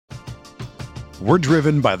We're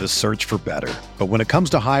driven by the search for better. But when it comes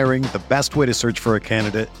to hiring, the best way to search for a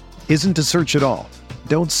candidate isn't to search at all.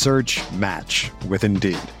 Don't search, match with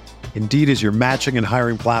Indeed. Indeed is your matching and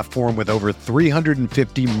hiring platform with over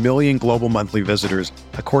 350 million global monthly visitors,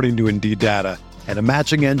 according to Indeed data, and a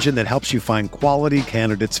matching engine that helps you find quality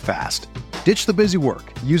candidates fast. Ditch the busy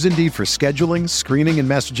work. Use Indeed for scheduling, screening, and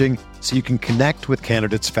messaging so you can connect with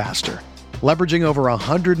candidates faster. Leveraging over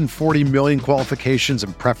 140 million qualifications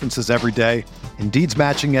and preferences every day, Indeed's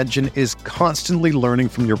matching engine is constantly learning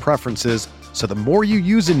from your preferences, so the more you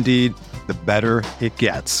use Indeed, the better it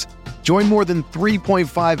gets. Join more than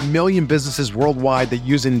 3.5 million businesses worldwide that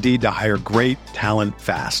use Indeed to hire great talent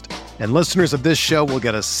fast. And listeners of this show will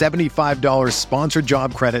get a $75 sponsored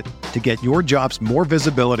job credit to get your jobs more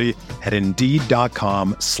visibility at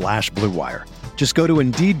Indeed.com/Blue Wire. Just go to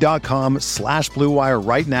Indeed.com/Blue Wire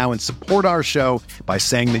right now and support our show by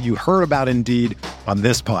saying that you heard about Indeed on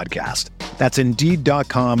this podcast. That's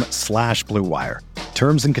Indeed.com/Blue Wire.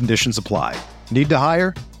 Terms and conditions apply. Need to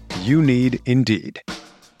hire? You need Indeed.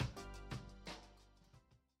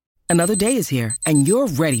 Another day is here, and you're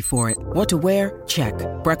ready for it. What to wear? Check.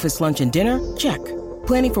 Breakfast, lunch, and dinner? Check.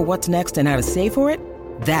 Planning for what's next and how to save for it?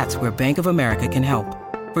 That's where Bank of America can help.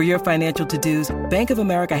 For your financial to-dos, Bank of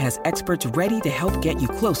America has experts ready to help get you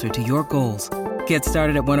closer to your goals. Get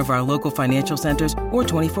started at one of our local financial centers or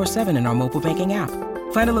 24/7 in our mobile banking app.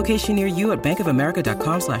 Find a location near you at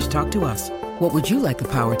bankofamerica.com/talktous. What would you like the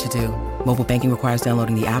power to do? Mobile banking requires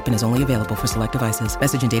downloading the app and is only available for select devices.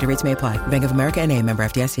 Message and data rates may apply. Bank of America N.A., member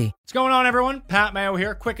FDIC. What's going on, everyone? Pat Mayo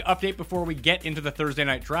here. Quick update before we get into the Thursday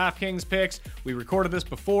night DraftKings picks. We recorded this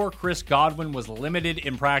before. Chris Godwin was limited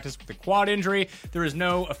in practice with a quad injury. There is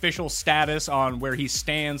no official status on where he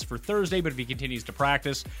stands for Thursday, but if he continues to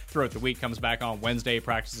practice throughout the week, comes back on Wednesday,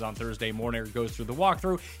 practices on Thursday morning, or goes through the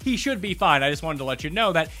walkthrough, he should be fine. I just wanted to let you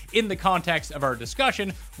know that in the context of our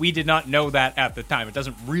discussion, we did not know that at the time. It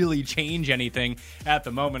doesn't really change anything at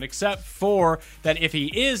the moment, except for that if he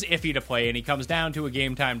is iffy to play and he comes down to a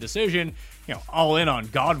game time decision, all in on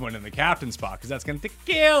Godwin in the captain spot, because that's going to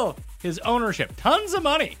kill his ownership. Tons of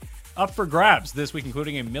money up for grabs this week,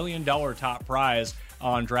 including $1 million top prize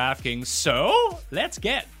on DraftKings. So let's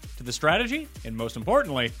get to the strategy and, most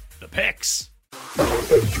importantly, the picks.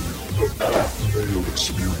 The Pat Mayo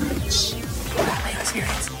Experience. Pat Mayo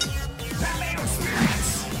Experience. Pat Mayo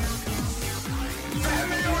Experience. Pat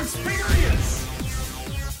Mayo Experience.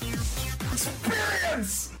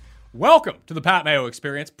 Experience. Welcome to the Pat Mayo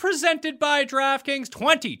Experience, presented by DraftKings.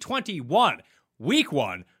 2021 Week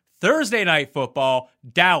 1 Thursday Night Football,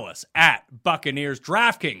 Dallas at Buccaneers.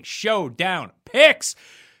 DraftKings Showdown picks.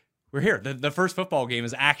 We're here. The first football game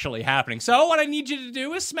is actually happening. So what I need you to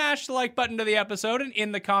do is smash the like button to the episode, and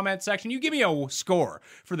in the comment section, you give me a score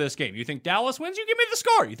for this game. You think Dallas wins? You give me the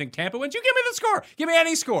score. You think Tampa wins? You give me the score. Give me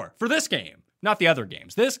any score for this game. Not the other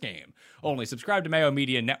games. This game only. Subscribe to Mayo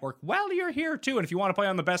Media Network while you're here, too. And if you want to play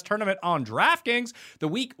on the best tournament on DraftKings, the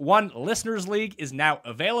Week 1 Listeners League is now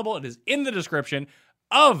available. It is in the description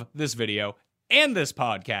of this video and this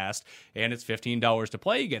podcast, and it's $15 to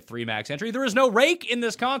play. You get 3 max entry. There is no rake in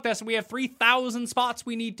this contest, and we have 3,000 spots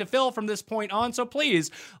we need to fill from this point on, so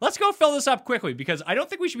please, let's go fill this up quickly, because I don't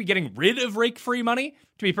think we should be getting rid of rake-free money,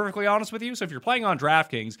 to be perfectly honest with you. So if you're playing on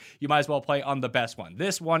DraftKings, you might as well play on the best one.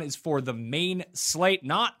 This one is for the main slate,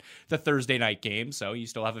 not the Thursday night game, so you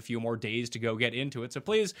still have a few more days to go get into it, so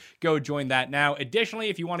please go join that now. Additionally,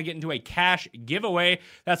 if you want to get into a cash giveaway,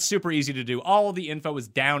 that's super easy to do. All of the info is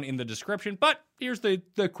down in the description, but here's the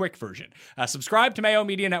quick version. Subscribe to Mayo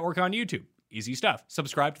Media Network on YouTube. Easy stuff.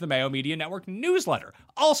 Subscribe to the Mayo Media Network newsletter.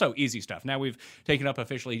 Also easy stuff. Now we've taken up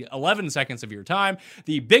officially 11 seconds of your time.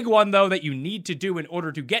 The big one, though, that you need to do in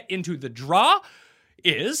order to get into the draw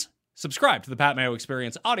is subscribe to the Pat Mayo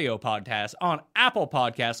Experience audio podcast on Apple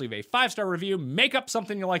Podcasts. Leave a 5-star review, make up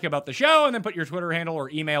something you like about the show, and then put your Twitter handle or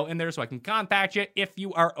email in there so I can contact you if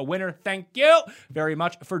you are a winner. Thank you very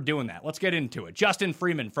much for doing that. Let's get into it. Justin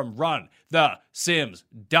Freeman from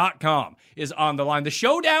RunTheSims.com is on the line. The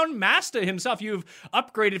Showdown master himself. You've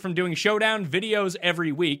upgraded from doing Showdown videos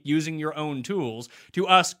every week using your own tools to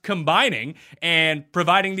us combining and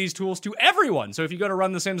providing these tools to everyone. So if you go to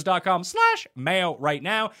RunTheSims.com/Mayo right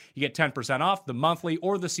now, you get 10% off the monthly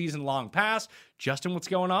or the season-long pass. Justin, what's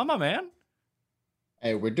going on, my man?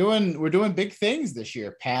 Hey, we're doing big things this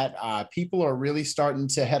year, Pat. People are really starting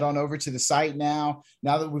to head on over to the site now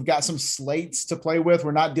that we've got some slates to play with.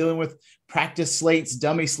 We're not dealing with practice slates,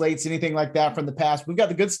 dummy slates, anything like that from the past. We've got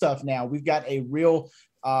the good stuff now. We've got a real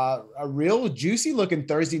a real juicy looking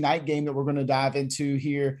Thursday night game that we're going to dive into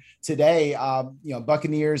here today.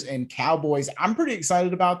 Buccaneers and Cowboys. I'm pretty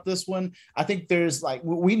excited about this one. I think there's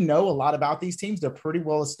we know a lot about these teams. They're pretty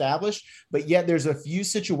well established, but yet there's a few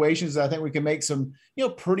situations that I think we can make some,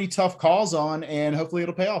 pretty tough calls on, and hopefully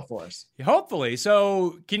it'll pay off for us. Hopefully.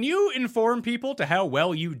 So can you inform people to how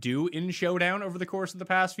well you do in Showdown over the course of the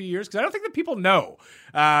past few years? Because I don't think that people know.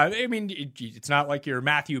 It's not like you're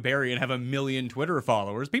Matthew Berry and have 1 million Twitter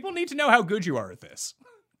followers. People need to know how good you are at this.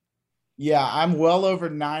 Yeah, I'm well over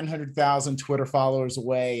 900,000 Twitter followers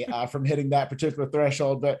away from hitting that particular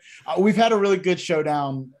threshold. But we've had a really good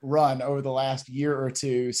Showdown run over the last year or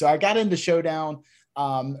two. So I got into Showdown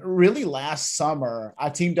really last summer. I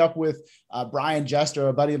teamed up with Brian Jester,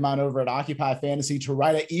 a buddy of mine over at Occupy Fantasy, to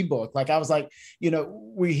write an ebook. I was like,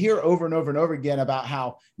 we hear over and over and over again about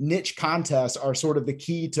how niche contests are sort of the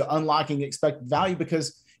key to unlocking expected value,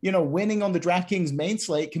 because winning on the DraftKings main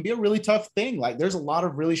slate can be a really tough thing. There's a lot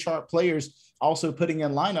of really sharp players also putting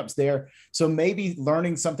in lineups there. So maybe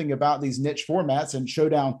learning something about these niche formats, and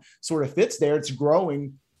Showdown sort of fits there. It's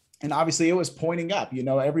growing. And obviously it was pointing up,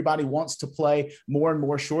 everybody wants to play more and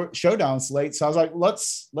more short Showdown slates. So I was like,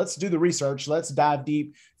 let's do the research. Let's dive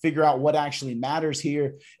deep, figure out what actually matters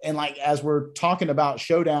here. And as we're talking about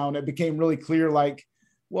Showdown, it became really clear,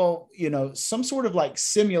 some sort of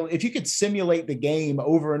if you could simulate the game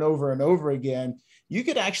over and over and over again, you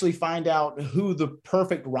could actually find out who the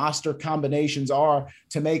perfect roster combinations are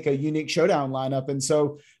to make a unique Showdown lineup. And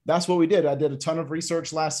so that's what we did. I did a ton of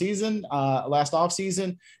research last off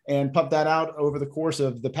season, and pumped that out over the course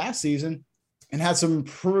of the past season, and had some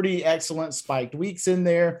pretty excellent spiked weeks in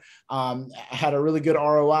there. I had a really good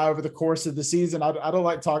ROI over the course of the season. I don't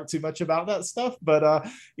like to talk too much about that stuff, but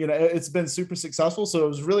it's been super successful. So I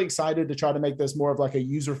was really excited to try to make this more of a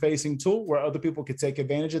user-facing tool where other people could take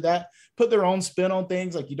advantage of that, put their own spin on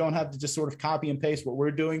things. You don't have to just sort of copy and paste what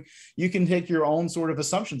we're doing. You can take your own sort of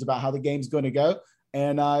assumptions about how the game's going to go.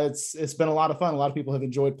 And it's been a lot of fun. A lot of people have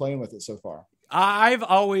enjoyed playing with it so far. I've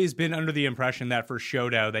always been under the impression that for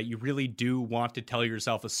Showdown that you really do want to tell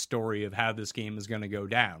yourself a story of how this game is going to go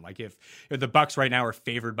down. If the Bucs right now are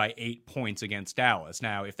favored by 8 points against Dallas.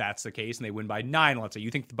 Now, if that's the case and they win by 9, let's say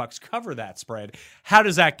you think the Bucs cover that spread, how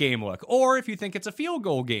does that game look? Or if you think it's a field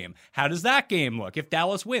goal game, how does that game look? If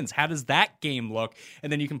Dallas wins, how does that game look? And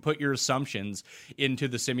then you can put your assumptions into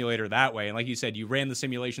the simulator that way. And like you said, you ran the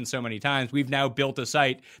simulation so many times. We've now built a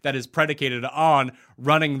site that is predicated on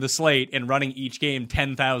running the slate and running each game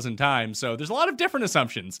 10,000 times. So there's a lot of different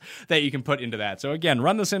assumptions that you can put into that. So again,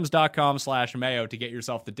 runthesims.com/Mayo to get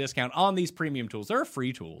yourself the discount on these premium tools. There are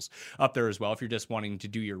free tools up there as well if you're just wanting to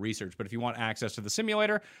do your research. But if you want access to the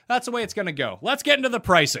simulator, that's the way it's going to go. Let's get into the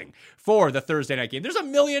pricing for the Thursday night game. There's $1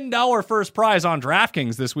 million first prize on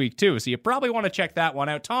DraftKings this week too. So you probably want to check that one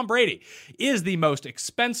out. Tom Brady is the most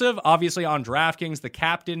expensive. Obviously on DraftKings, the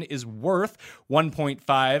captain is worth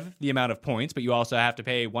 1.5 the amount of points, but you also have to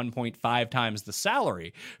pay 1.5 times the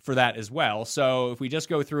salary for that as well. So if we just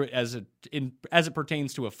go through it as it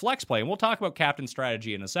pertains to a flex play, and we'll talk about captain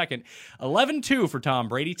strategy in a second, 11-2 for Tom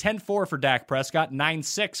Brady, 10-4 for Dak Prescott,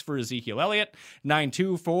 9-6 for Ezekiel Elliott,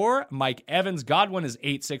 9-2 for Mike Evans, Godwin is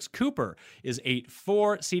 8-6, Cooper is 8-4,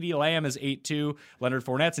 CeeDee Lamb is 8-2, Leonard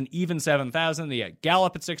Fournette's an even 7,000, they got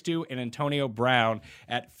Gallup at 6-2, and Antonio Brown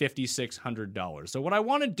at $5,600. So what I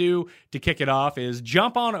want to do to kick it off is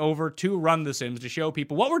jump on over to Run the Sims to show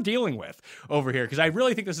people what we're dealing with over here, because I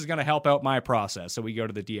really think this is going to help out my process. So we go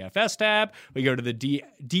to the DFS tab, we go to the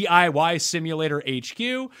DIY Simulator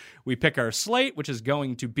HQ, we pick our slate, which is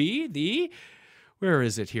going to be where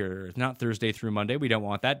is it here? Not Thursday through Monday. We don't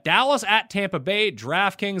want that. Dallas at Tampa Bay,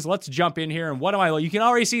 DraftKings. Let's jump in here. And you can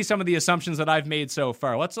already see some of the assumptions that I've made so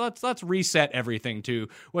far. Let's reset everything to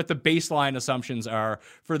what the baseline assumptions are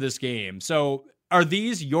for this game. So are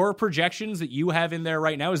these your projections that you have in there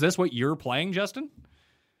right now? Is this what you're playing, Justin?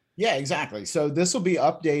 Yeah, exactly. So this will be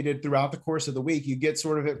updated throughout the course of the week. You get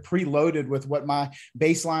sort of it preloaded with what my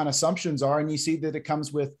baseline assumptions are. And you see that it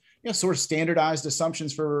comes with, sort of standardized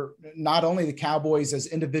assumptions for not only the Cowboys as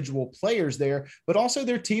individual players there, but also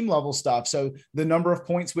their team level stuff. So the number of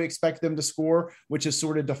points we expect them to score, which is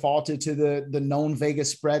sort of defaulted to the known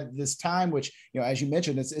Vegas spread this time, which, as you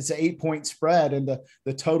mentioned, it's an 8-point spread, and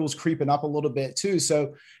the total's creeping up a little bit too.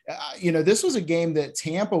 So, this was a game that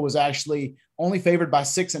Tampa was actually only favored by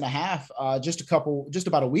 6.5 just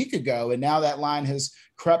about a week ago. And now that line has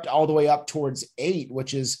crept all the way up towards 8,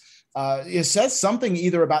 which is, it says something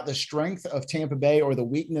either about the strength of Tampa Bay or the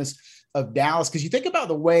weakness of Dallas. Because you think about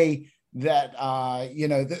the way that,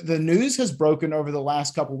 the news has broken over the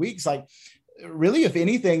last couple of weeks. really, if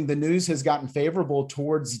anything, the news has gotten favorable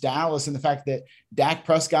towards Dallas, and the fact that Dak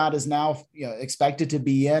Prescott is now expected to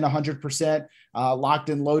be in 100%, locked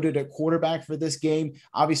and loaded at quarterback for this game.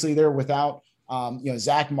 Obviously, they're without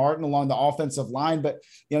Zach Martin along the offensive line, but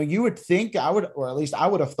you would think or at least I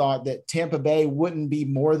would have thought that Tampa Bay wouldn't be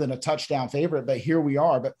more than a touchdown favorite, but here we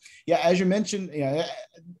are. But yeah, as you mentioned,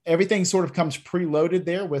 everything sort of comes preloaded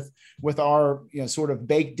there with our sort of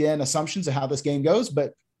baked in assumptions of how this game goes,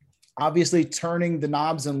 but obviously turning the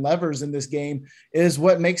knobs and levers in this game is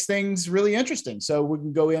what makes things really interesting. So we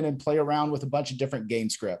can go in and play around with a bunch of different game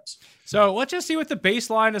scripts. So let's just see what the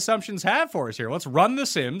baseline assumptions have for us here. Let's run the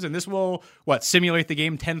sims, and this will, simulate the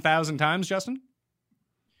game 10,000 times, Justin?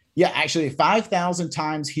 Yeah, actually 5,000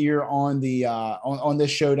 times here on the on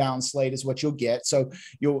this showdown slate is what you'll get. So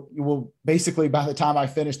you will basically, by the time I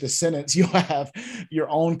finish the sentence, you'll have your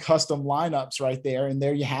own custom lineups right there. And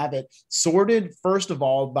there you have it, sorted first of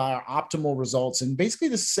all by our optimal results. And basically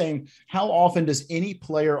this is saying, how often does any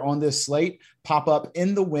player on this slate pop up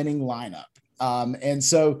in the winning lineup?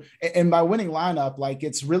 And by winning lineup,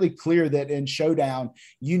 it's really clear that in Showdown,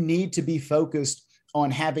 you need to be focused on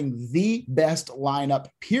having the best lineup,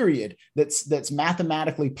 period, that's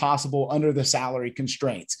mathematically possible under the salary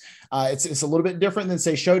constraints. It's a little bit different than,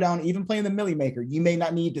 say, Showdown. Even playing the Millie Maker, you may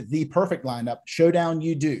not need the perfect lineup. Showdown,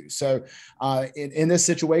 you do. So in this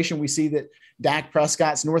situation, we see that Dak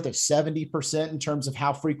Prescott's north of 70% in terms of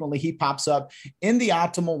how frequently he pops up in the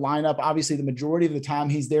optimal lineup. Obviously, the majority of the time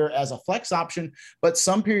he's there as a flex option, but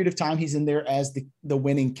some period of time he's in there as the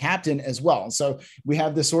winning captain as well. And so we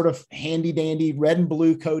have this sort of handy dandy red and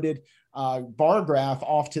blue coded bar graph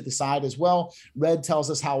off to the side as well. Red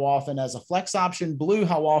tells us how often as a flex option, blue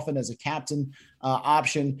how often as a captain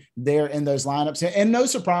option there in those lineups. And no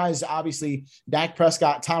surprise, obviously, Dak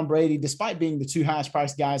Prescott, Tom Brady, despite being the two highest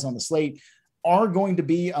priced guys on the slate, are going to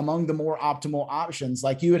be among the more optimal options.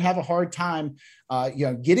 You would have a hard time,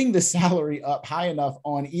 getting the salary up high enough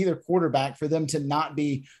on either quarterback for them to not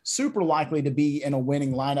be super likely to be in a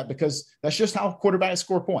winning lineup, because that's just how quarterbacks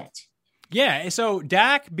score points. Yeah, so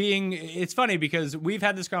Dak it's funny because we've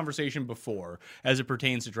had this conversation before as it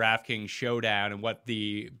pertains to DraftKings Showdown and what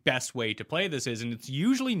the best way to play this is, and it's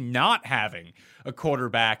usually not having a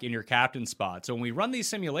quarterback in your captain spot. So when we run these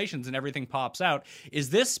simulations and everything pops out, is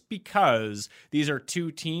this because these are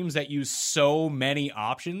two teams that use so many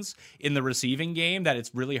options in the receiving game that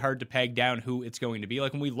it's really hard to peg down who it's going to be?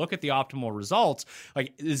 When we look at the optimal results,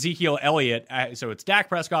 Ezekiel Elliott, so it's Dak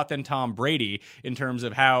Prescott, then Tom Brady in terms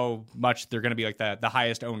of how much they're going to be the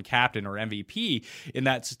highest owned captain or MVP in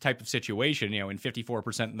that type of situation, in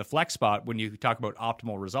 54% in the flex spot when you talk about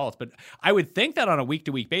optimal results. But I would think that on a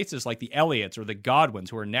week-to-week basis, the Elliots or the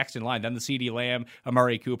Godwins, who are next in line, then the CeeDee Lamb,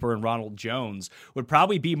 Amari Cooper, and Ronald Jones would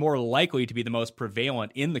probably be more likely to be the most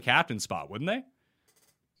prevalent in the captain spot, wouldn't they?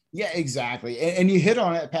 Yeah, exactly. And you hit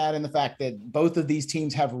on it, Pat, in the fact that both of these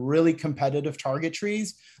teams have really competitive target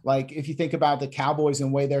trees. If you think about the Cowboys and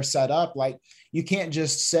the way they're set up, you can't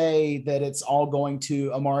just say that it's all going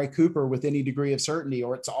to Amari Cooper with any degree of certainty,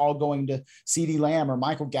 or it's all going to CeeDee Lamb or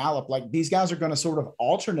Michael Gallup. These guys are going to sort of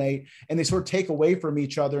alternate, and they sort of take away from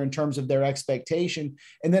each other in terms of their expectation.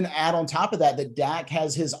 And then add on top of that Dak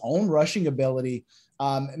has his own rushing ability.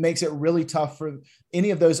 It makes it really tough for any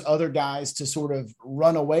of those other guys to sort of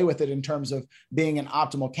run away with it in terms of being an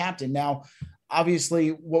optimal captain. Now, obviously,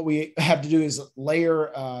 what we have to do is layer,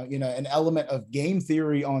 an element of game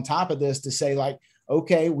theory on top of this to say,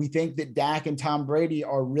 okay, we think that Dak and Tom Brady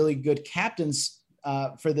are really good captains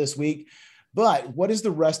for this week. But what is the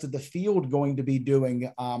rest of the field going to be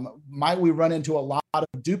doing? Might we run into a lot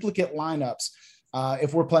of duplicate lineups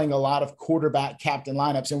if we're playing a lot of quarterback captain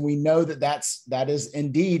lineups? And we know that is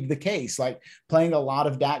indeed the case. Playing a lot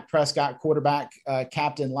of Dak Prescott quarterback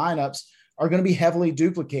captain lineups are going to be heavily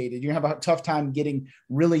duplicated. You're going to have a tough time getting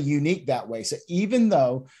really unique that way. So even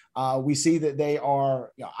though we see that they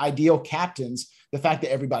are ideal captains, the fact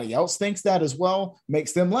that everybody else thinks that as well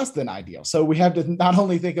makes them less than ideal. So we have to not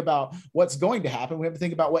only think about what's going to happen, we have to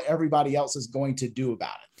think about what everybody else is going to do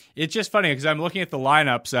about it. It's just funny because I'm looking at the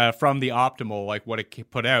lineups from the optimal, what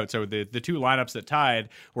it put out. So the two lineups that tied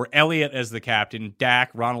were Elliott as the captain, Dak,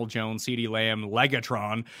 Ronald Jones, CeeDee Lamb,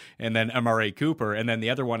 Legatron, and then Amari Cooper. And then the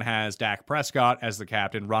other one has Dak Prescott as the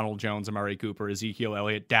captain, Ronald Jones, Amari Cooper, Ezekiel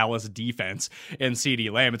Elliott, Dallas defense, and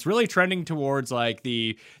CeeDee Lamb. it's really trending towards like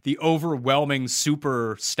the overwhelming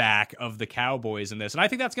super stack of the Cowboys in this. And I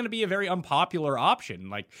think that's going to be a very unpopular option.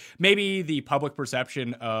 Like maybe the public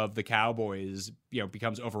perception of the Cowboys,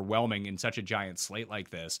 becomes overwhelming in such a giant slate like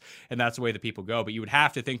this, and that's the way that people go. But you would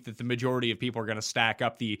have to think that the majority of people are going to stack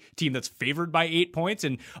up the team that's favored by 8 points.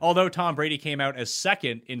 And although Tom Brady came out as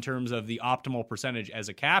second in terms of the optimal percentage as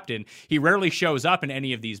a captain, he rarely shows up in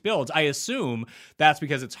any of these builds. I assume that's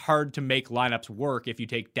because it's hard to make lineups work if you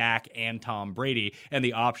take Dak and Tom Brady, and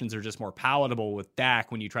the options are just more palatable with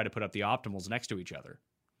Dak when you try to put up the optimals next to each other.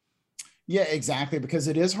 Yeah, exactly. Because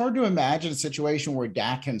it is hard to imagine a situation where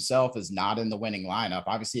Dak himself is not in the winning lineup.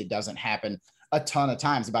 Obviously, it doesn't happen a ton of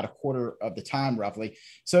times, about a quarter of the time, roughly.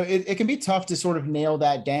 So it can be tough to sort of nail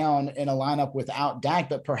that down in a lineup without Dak,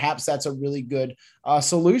 but perhaps that's a really good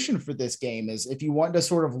solution for this game. Is if you want to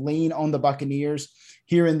sort of lean on the Buccaneers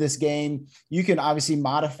here in this game, you can obviously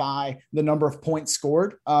modify the number of points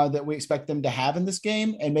scored that we expect them to have in this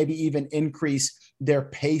game, and maybe even increase their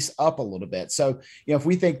pace up a little bit. So, if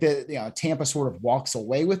we think that, Tampa sort of walks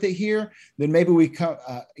away with it here, then maybe we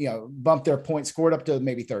bump their points scored up to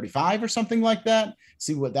maybe 35 or something like that,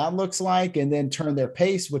 see what that looks like, and then turn their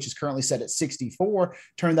pace, which is currently set at 64,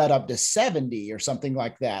 turn that up to 70 or something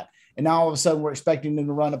like that. And now all of a sudden we're expecting them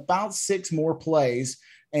to run about 6 more plays.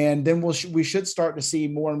 And then we should start to see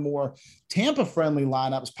more and more Tampa friendly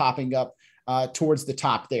lineups popping up towards the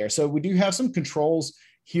top there. So we do have some controls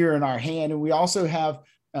here in our hand. And we also have,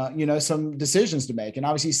 some decisions to make. And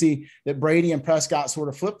obviously you see that Brady and Prescott sort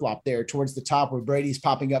of flip-flop there towards the top, where Brady's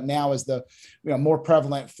popping up now as the more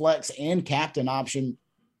prevalent flex and captain option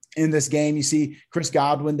in this game. You see Chris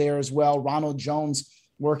Godwin there as well. Ronald Jones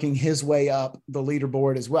working his way up the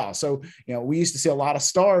leaderboard as well. So, we used to see a lot of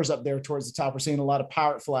stars up there towards the top. We're seeing a lot of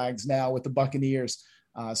pirate flags now with the Buccaneers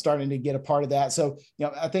starting to get a part of that. So,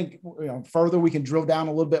 I think, further we can drill down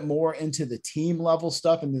a little bit more into the team level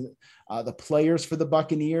stuff and the players for the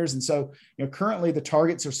Buccaneers. And so, currently the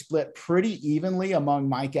targets are split pretty evenly among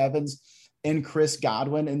Mike Evans and Chris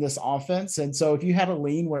Godwin in this offense. And so if you had a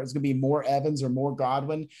lean where it's going to be more Evans or more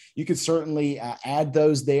Godwin, you could certainly add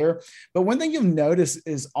those there. But one thing you'll notice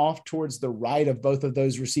is off towards the right of both of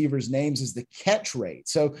those receivers' names is the catch rate.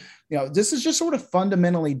 So, this is just sort of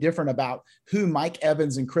fundamentally different about who Mike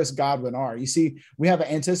Evans and Chris Godwin are. You see, we have an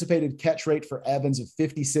anticipated catch rate for Evans of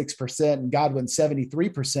 56% and Godwin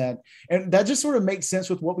 73%. And that just sort of makes sense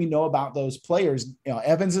with what we know about those players.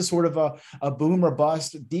 Evans is sort of a boom or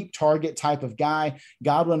bust, deep target type of guy.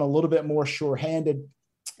 Godwin a little bit more sure-handed.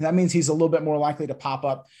 That means he's a little bit more likely to pop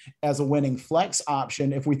up as a winning flex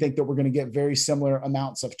option if we think that we're going to get very similar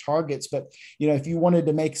amounts of targets. But, if you wanted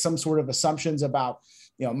to make some sort of assumptions about,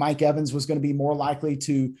 Mike Evans was going to be more likely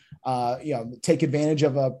to, take advantage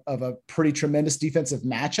of a pretty tremendous defensive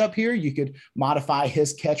matchup here, you could modify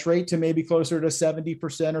his catch rate to maybe closer to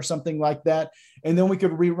 70% or something like that. And then we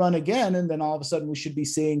could rerun again. And then all of a sudden we should be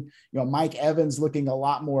seeing, Mike Evans looking a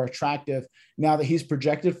lot more attractive now that he's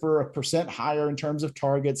projected for 1% higher in terms of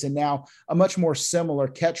targets and now a much more similar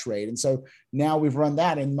catch rate. And so now we've run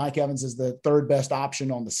that and Mike Evans is the third best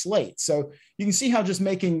option on the slate. So you can see how just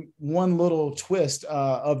making one little twist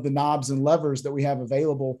of the knobs and levers that we have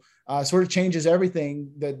available sort of changes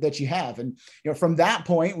everything that you have. And, from that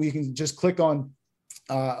point, we can just click on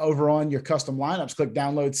over on your custom lineups, click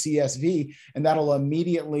download CSV, and that'll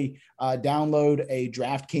immediately download a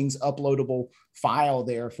DraftKings uploadable file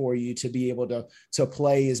there for you to be able to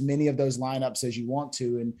play as many of those lineups as you want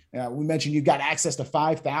to. And we mentioned you've got access to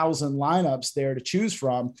 5,000 lineups there to choose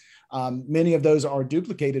from. Many of those are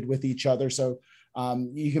duplicated with each other. So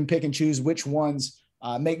you can pick and choose which ones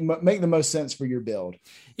make the most sense for your build.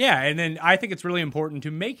 Yeah, and then I think it's really important to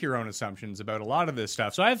make your own assumptions about a lot of this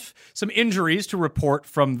stuff. So I have some injuries to report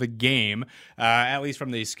from the game, at least from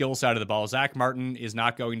the skill side of the ball. Zach Martin is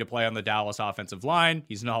not going to play on the Dallas offensive line.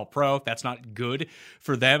 He's an all-pro. That's not good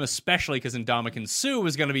for them, especially because Ndamukong Suh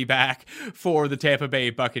is going to be back for the Tampa Bay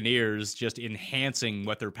Buccaneers, just enhancing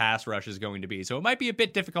what their pass rush is going to be. So it might be a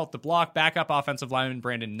bit difficult to block. Backup offensive lineman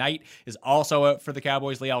Brandon Knight is also out for the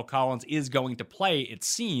Cowboys. La'el Collins is going to play, it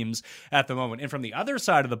seems, at the moment. And from the other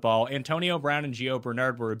side of the ball, Antonio Brown and Gio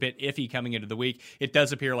Bernard were a bit iffy coming into the week. It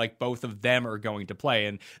does appear like both of them are going to play.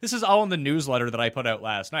 And this is all in the newsletter that I put out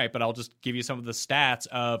last night, but I'll just give you some of the stats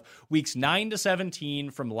of weeks 9 to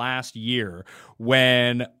 17 from last year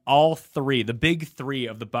when all three, the big three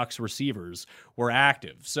of the Bucs receivers were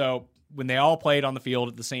active. So when they all played on the field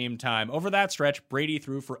at the same time. Over that stretch, Brady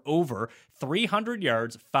threw for over 300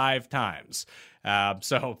 yards 5 times.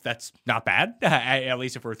 So that's not bad, at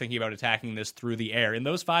least if we're thinking about attacking this through the air. In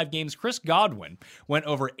those 5 games, Chris Godwin went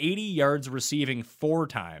over 80 yards receiving 4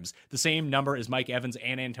 times, the same number as Mike Evans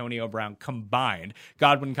and Antonio Brown combined.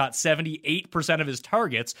 Godwin caught 78% of his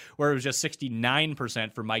targets, where it was just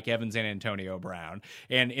 69% for Mike Evans and Antonio Brown.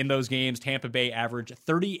 And in those games, Tampa Bay averaged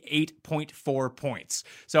 38.4 points.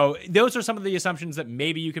 So those are some of the assumptions that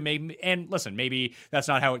maybe you can make. And listen, maybe that's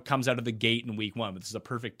not how it comes out of the gate in week 1, but this is a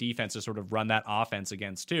perfect defense to sort of run that offense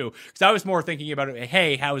against too. Because I was more thinking about it,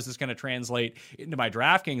 hey, how is this going to translate into my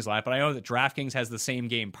DraftKings lineup? But I know that DraftKings has the same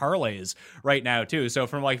game parlays right now too. So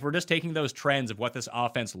from like, we're just taking those trends of what this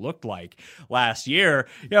offense looked like last year,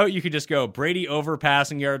 you could just go Brady over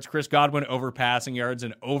passing yards, Chris Godwin over passing yards,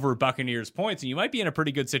 and over Buccaneers points, and you might be in a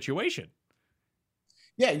pretty good situation.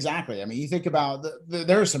 Yeah, exactly. I mean, you think about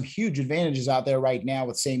there are some huge advantages out there right now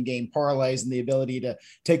with same game parlays and the ability to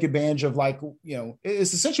take advantage of, like,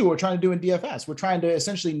 it's essentially what we're trying to do in DFS. We're trying to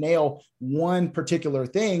essentially nail one particular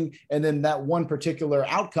thing, and then that one particular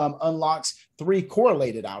outcome unlocks 3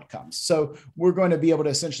 correlated outcomes. So we're going to be able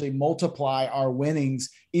to essentially multiply our winnings,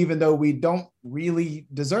 even though we don't really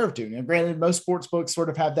deserve to. And granted, most sports books sort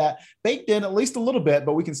of have that baked in at least a little bit,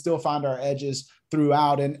 but we can still find our edges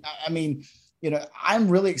throughout. And I mean, I'm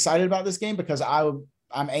really excited about this game because I'm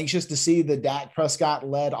anxious to see the Dak Prescott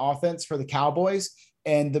led offense for the Cowboys,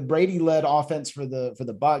 and the Brady led offense for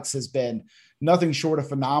the Bucs has been nothing short of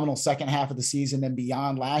phenomenal second half of the season and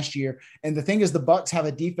beyond last year. And the thing is, the Bucs have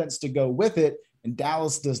a defense to go with it, and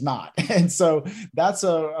Dallas does not. And so that's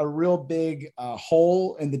a real big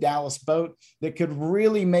hole in the Dallas boat that could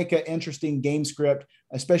really make an interesting game script,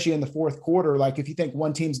 especially in the fourth quarter. Like, if you think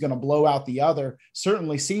one team's going to blow out the other,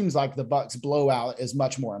 certainly seems like the Bucs blowout is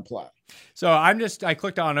much more in play. So I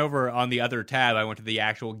clicked on over on the other tab. I went to the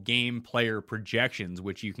actual game player projections,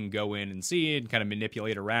 which you can go in and see and kind of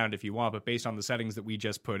manipulate around if you want. But based on the settings that we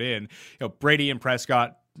just put in, Brady and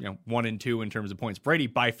Prescott, 1 and 2 in terms of points. Brady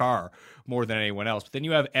by far more than anyone else. But then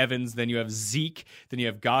you have Evans, then you have Zeke, then you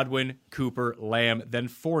have Godwin, Cooper, Lamb, then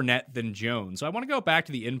Fournette, then Jones. So I want to go back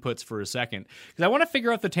to the inputs for a second because I want to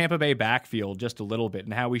figure out the Tampa Bay backfield just a little bit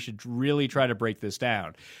and how we should really try to break this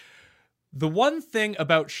down. The one thing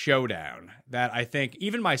about Showdown that I think,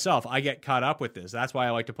 even myself, I get caught up with this. That's why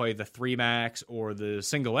I like to play the 3 max or the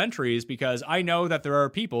single entries, because I know that there are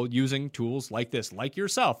people using tools like this, like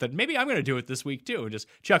yourself, that maybe I'm going to do it this week too and just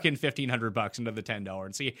chuck in $1,500 into the $10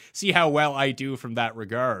 and see how well I do from that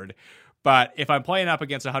regard. But if I'm playing up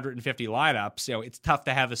against 150 lineups, it's tough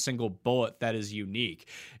to have a single bullet that is unique.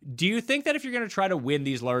 Do you think that if you're going to try to win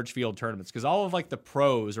these large field tournaments, because all of like the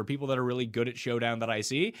pros or people that are really good at Showdown that I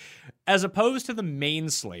see, as opposed to the main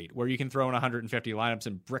slate where you can throw in 150 lineups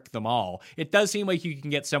and brick them all, it does seem like you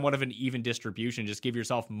can get somewhat of an even distribution, just give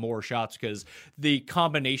yourself more shots because the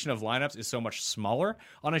combination of lineups is so much smaller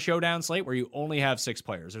on a Showdown slate where you only have 6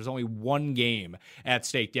 players. There's only one game at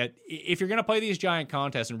stake. Yet if you're going to play these giant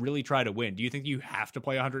contests and really try to win, do you think you have to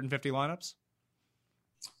play 150 lineups?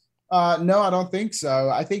 No, I don't think so.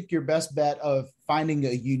 I think your best bet of finding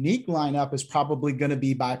a unique lineup is probably going to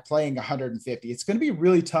be by playing 150. It's going to be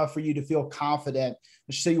really tough for you to feel confident.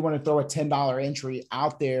 Let's say you want to throw a $10 entry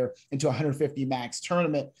out there into a 150 max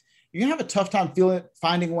tournament. You're going to have a tough time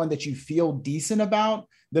finding one that you feel decent about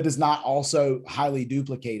that is not also highly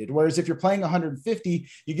duplicated. Whereas if you're playing 150,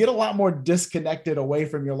 you get a lot more disconnected away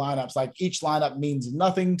from your lineups. Like, each lineup means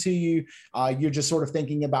nothing to you. You're just sort of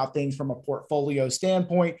thinking about things from a portfolio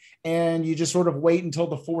standpoint, and you just sort of wait until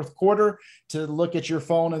the fourth quarter to look at your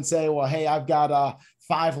phone and say, well, hey, I've got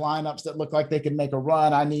 5 lineups that look like they can make a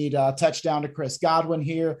run. I need a touchdown to Chris Godwin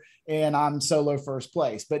here, and I'm solo first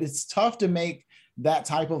place. But it's tough to make that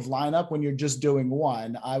type of lineup when you're just doing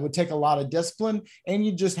one. I would take a lot of discipline, and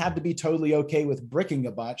you just have to be totally okay with bricking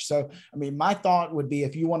a bunch. So, I mean, my thought would be,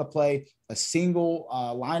 if you want to play a single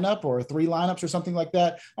lineup or 3 lineups or something like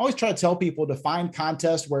that, I always try to tell people to find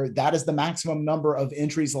contests where that is the maximum number of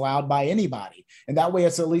entries allowed by anybody. And that way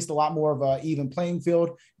it's at least a lot more of an even playing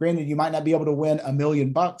field. Granted, you might not be able to win $1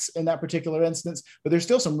 million in that particular instance, but there's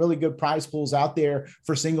still some really good prize pools out there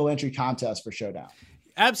for single entry contests for Showdown.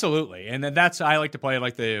 Absolutely. And then I like to play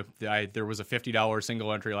like there was a $50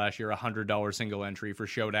 single entry last year, a $100 single entry for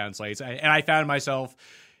Showdown slates. And I found myself,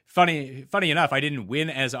 funny enough, I didn't win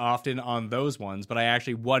as often on those ones, but I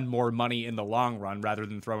actually won more money in the long run rather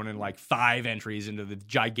than throwing in like 5 entries into the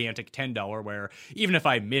gigantic $10, where even if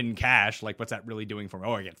I min cash, like, what's that really doing for me?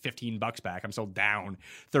 Oh, I get $15 back. I'm still down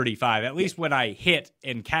 35. At least when I hit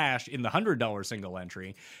and cash in the $100 single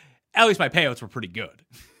entry, at least my payouts were pretty good.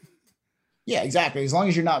 Yeah, exactly. As long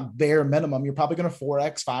as you're not bare minimum, you're probably going to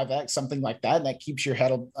 4x, 5x, something like that. And that keeps your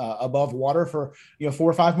head above water for, 4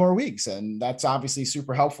 or 5 more weeks. And that's obviously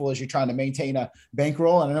super helpful as you're trying to maintain a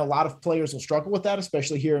bankroll. And I know a lot of players will struggle with that,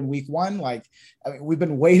 especially here in week one. Like, I mean, we've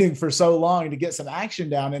been waiting for so long to get some action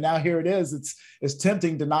down. And now here it is. It's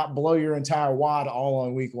tempting to not blow your entire wad all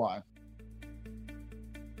on week one.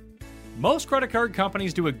 Most credit card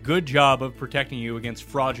companies do a good job of protecting you against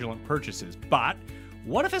fraudulent purchases, but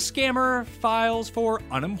what if a scammer files for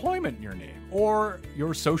unemployment in your name, or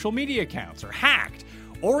your social media accounts are hacked?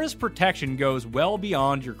 Aura's protection goes well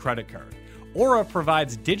beyond your credit card. Aura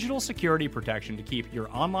provides digital security protection to keep your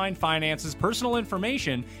online finances, personal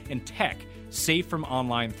information, and tech safe from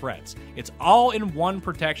online threats. It's all in one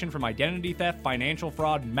protection from identity theft, financial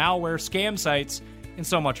fraud, malware, scam sites, and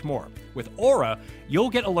so much more. With Aura, you'll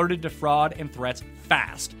get alerted to fraud and threats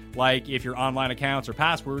fast, like if your online accounts or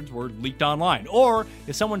passwords were leaked online, or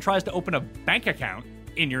if someone tries to open a bank account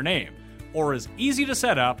in your name. Aura's easy to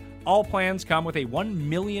set up. All plans come with a $1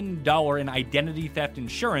 million in identity theft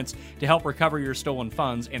insurance to help recover your stolen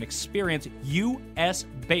funds, and experience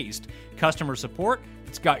US-based customer support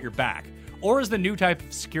that's got your back. Aura is the new type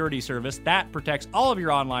of security service that protects all of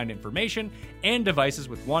your online information and devices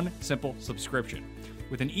with one simple subscription.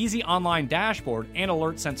 With an easy online dashboard and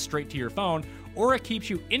alerts sent straight to your phone, Aura keeps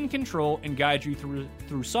you in control and guides you through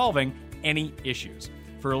solving any issues.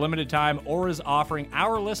 For a limited time, Aura is offering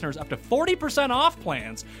our listeners up to 40% off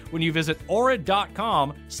plans when you visit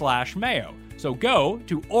aura.com/mayo. So go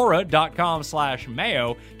to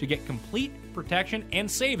aura.com/mayo to get complete protection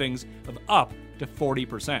and savings of up to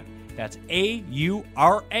 40%. That's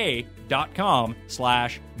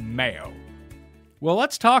aura.com/mayo. Well,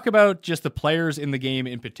 let's talk about just the players in the game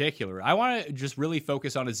in particular. I want to just really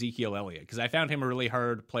focus on Ezekiel Elliott because I found him a really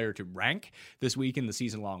hard player to rank this week in the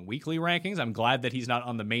season-long weekly rankings. I'm glad that he's not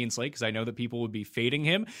on the main slate because I know that people would be fading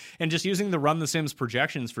him. And just using the Run the Sims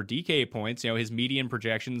projections for DK points, his median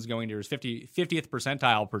projection is going to his 50th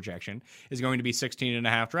percentile projection is going to be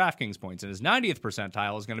 16.5 DraftKings points, and his 90th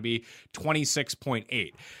percentile is going to be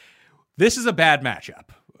 26.8. This is a bad matchup,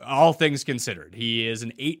 all things considered. He is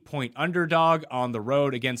an 8-point underdog on the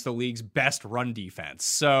road against the league's best run defense.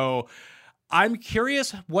 So I'm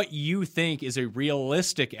curious what you think is a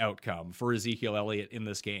realistic outcome for Ezekiel Elliott in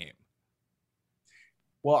this game.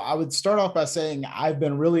 Well, I would start off by saying I've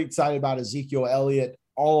been really excited about Ezekiel Elliott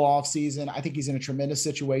all off season. I think he's in a tremendous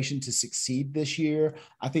situation to succeed this year.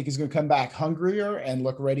 I think he's going to come back hungrier and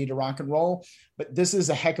look ready to rock and roll. But this is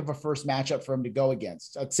a heck of a first matchup for him to go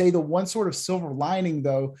against. I'd say the one sort of silver lining,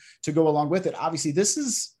 though, to go along with it, obviously, this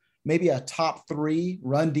is maybe a top 3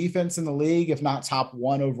 run defense in the league, if not top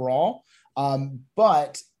 1 overall.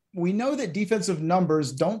 But we know that defensive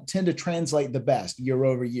numbers don't tend to translate the best year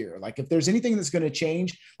over year. Like if there's anything that's going to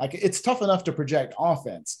change, like it's tough enough to project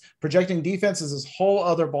offense. Projecting defense is this whole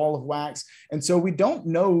other ball of wax. And so we don't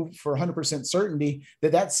know for 100% certainty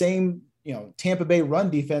that same, Tampa Bay run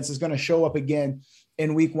defense is going to show up again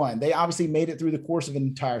in week one. They obviously made it through the course of an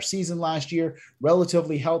entire season last year,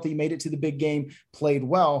 relatively healthy, made it to the big game, played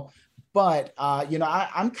well. But,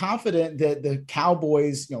 I'm confident that the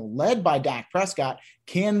Cowboys, led by Dak Prescott,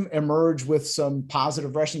 can emerge with some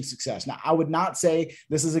positive rushing success. Now, I would not say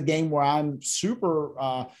this is a game where I'm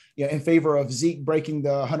super in favor of Zeke breaking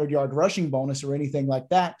the 100-yard rushing bonus or anything like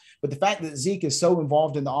that. But the fact that Zeke is so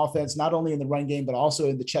involved in the offense, not only in the run game, but also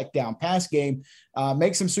in the check down pass game,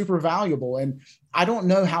 makes him super valuable. And I don't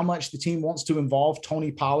know how much the team wants to involve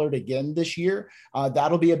Tony Pollard again this year.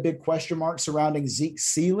 That'll be a big question mark surrounding Zeke's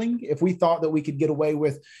ceiling. If we thought that we could get away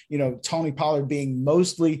with, Tony Pollard being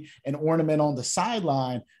mostly an ornament on the sideline,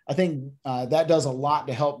 I think that does a lot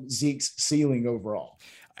to help Zeke's ceiling overall.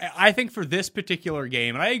 I think for this particular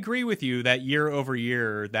game, and I agree with you that year over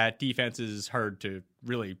year, that defense is hard to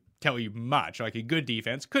really tell you much. Like a good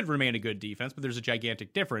defense could remain a good defense, but there's a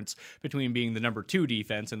gigantic difference between being the number 2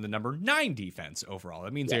 defense and the number 9 defense overall.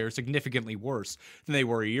 That means they're significantly worse than they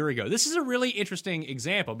were a year ago. This is a really interesting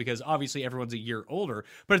example because obviously everyone's a year older,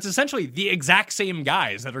 but it's essentially the exact same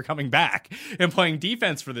guys that are coming back and playing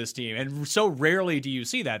defense for this team. And so rarely do you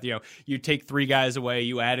see that. You take 3 guys away,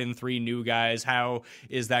 you add in 3 new guys. How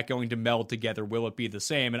is that going to meld together? Will it be the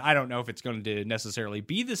same? And I don't know if it's going to necessarily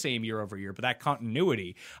be the same year over year, but that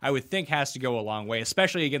continuity, I I would think has to go a long way,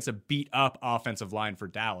 especially against a beat up offensive line for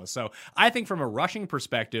Dallas. So I think from a rushing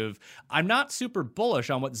perspective, I'm not super bullish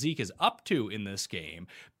on what Zeke is up to in this game,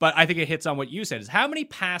 but I think it hits on what you said, is how many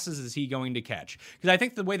passes is he going to catch? Because I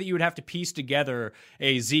think the way that you would have to piece together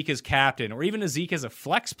a Zeke as captain or even a Zeke as a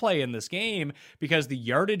flex play in this game, because the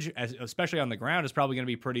yardage, especially on the ground, is probably going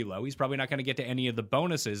to be pretty low. He's probably not going to get to any of the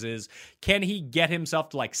bonuses. Is can he get himself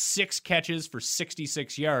to like 6 catches for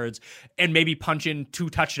 66 yards and maybe punch in 2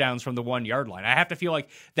 touchdowns from the 1 yard line? I have to feel like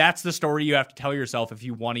that's the story you have to tell yourself if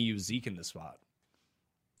you want to use Zeke in this spot.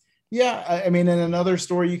 Yeah, I mean, and another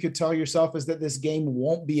story you could tell yourself is that this game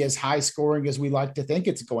won't be as high scoring as we like to think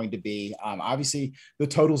it's going to be. Obviously, the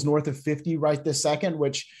total's north of 50 right this second,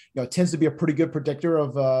 which tends to be a pretty good predictor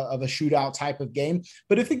of a shootout type of game.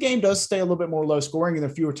 But if the game does stay a little bit more low scoring and there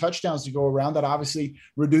are fewer touchdowns to go around, that obviously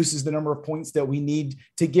reduces the number of points that we need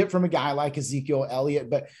to get from a guy like Ezekiel Elliott.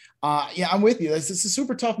 But yeah, I'm with you. This is a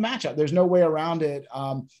super tough matchup. There's no way around it.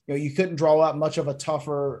 You couldn't draw up much of a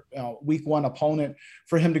tougher week 1 opponent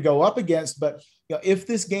for him to go up against. But if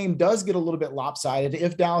this game does get a little bit lopsided,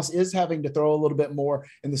 if Dallas is having to throw a little bit more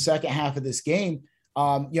in the second half of this game,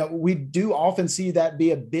 we do often see that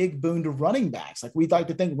be a big boon to running backs. Like, we'd like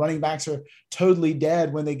to think running backs are totally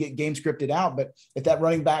dead when they get game scripted out, but if that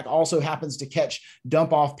running back also happens to catch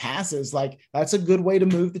dump off passes, like, that's a good way to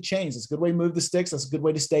move the chains. It's a good way to move the sticks. That's a good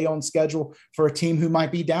way to stay on schedule for a team who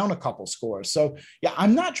might be down a couple scores. So yeah,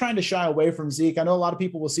 I'm not trying to shy away from Zeke. I know a lot of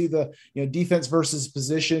people will see the defense versus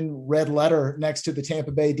position red letter next to the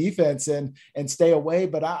Tampa Bay defense and stay away,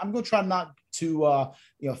 but I'm going to try not to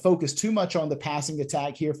focus too much on the passing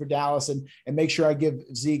attack here for Dallas and make sure I give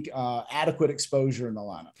Zeke adequate exposure in the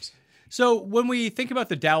lineups. So when we think about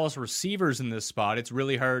the Dallas receivers in this spot, it's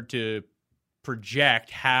really hard to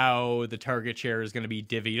project how the target share is going to be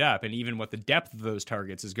divvied up and even what the depth of those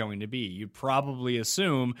targets is going to be. You'd probably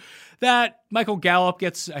assume that Michael Gallup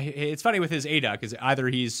gets, it's funny with his ADOC, because either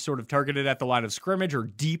he's sort of targeted at the line of scrimmage or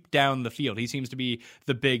deep down the field. He seems to be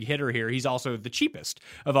the big hitter here. He's also the cheapest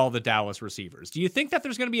of all the Dallas receivers. Do you think that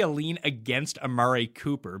there's going to be a lean against Amari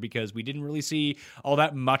Cooper, because we didn't really see all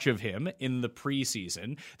that much of him in the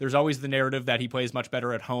preseason? There's always the narrative that he plays much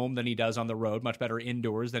better at home than he does on the road, much better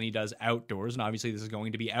indoors than he does outdoors. And obviously this is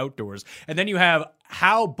going to be outdoors. And then you have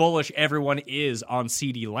how bullish everyone is on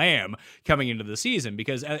CeeDee Lamb coming into the season,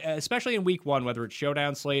 because especially in week 1, whether it's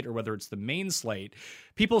showdown slate or whether it's the main slate,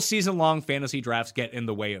 people's season-long fantasy drafts get in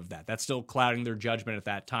the way of that. That's still clouding their judgment at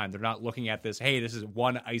that time. They're not looking at this, hey, this is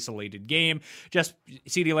one isolated game. Just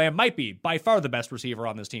CeeDee Lamb might be by far the best receiver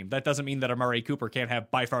on this team. That doesn't mean that Amari Cooper can't have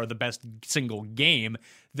by far the best single game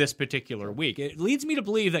this particular week. It leads me to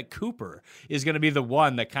believe that Cooper is going to be the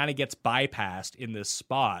one that kind of gets bypassed in this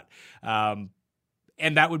spot.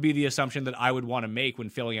 And that would be the assumption that I would want to make when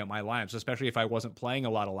filling out my lineups, especially if I wasn't playing a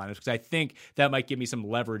lot of lineups, because I think that might give me some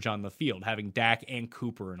leverage on the field, having Dak and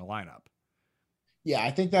Cooper in a lineup. Yeah, I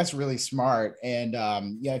think that's really smart. And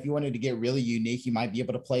if you wanted to get really unique, you might be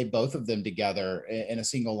able to play both of them together in a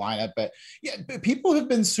single lineup. But yeah, people have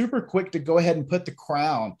been super quick to go ahead and put the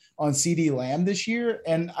crown on CeeDee Lamb this year.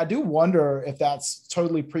 And I do wonder if that's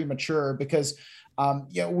totally premature, because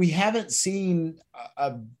we haven't seen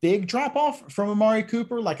a big drop off from Amari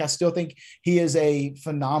Cooper. Like, I still think he is a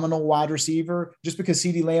phenomenal wide receiver. Just because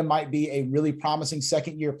CeeDee Lamb might be a really promising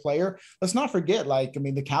second-year player, let's not forget,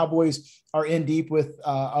 the Cowboys are in deep with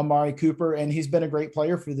Amari Cooper, and he's been a great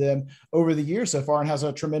player for them over the years so far and has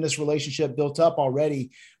a tremendous relationship built up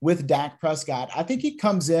already with Dak Prescott. I think he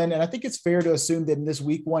comes in, and I think it's fair to assume that in this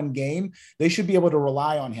week 1 game, they should be able to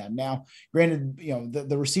rely on him. Now, granted,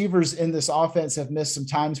 the receivers in this offense have missed some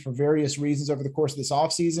times for various reasons over the course of this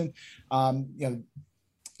offseason.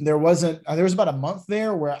 There was about a month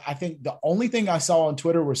there where I think the only thing I saw on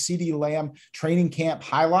Twitter were CeeDee Lamb training camp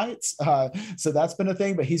highlights. So that's been a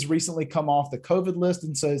thing, but he's recently come off the COVID list,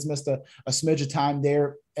 and so he's missed a smidge of time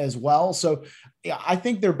there as well. So yeah, I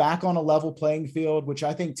think they're back on a level playing field, which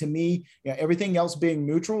I think, to me, everything else being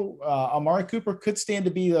neutral, Amari Cooper could stand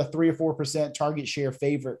to be a 3 or 4% target share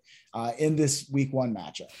favorite in this week 1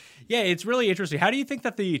 matchup. Yeah, it's really interesting. How do you think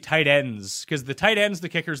that the tight ends, because the tight ends, the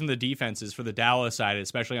kickers, and the defenses for the Dallas side,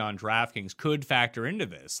 especially on DraftKings, could factor into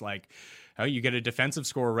this? Like, you get a defensive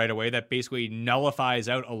score right away that basically nullifies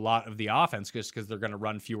out a lot of the offense just because they're going to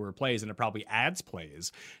run fewer plays, and it probably adds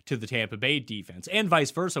plays to the Tampa Bay defense, and vice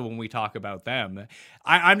versa when we talk about them.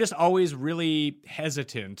 I'm just always really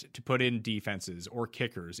hesitant to put in defenses or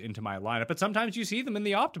kickers into my lineup, but sometimes you see them in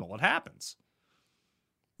the optimal. It happens.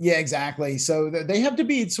 Yeah, exactly. So they have to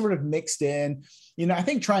be sort of mixed in. I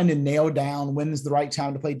think trying to nail down when's the right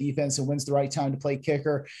time to play defense and when's the right time to play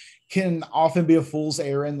kicker can often be a fool's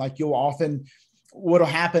errand. Like, you'll often what'll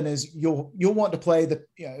happen is you'll want to play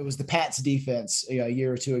it was the Pats defense a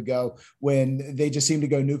year or two ago when they just seemed to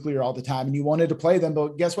go nuclear all the time, and you wanted to play them.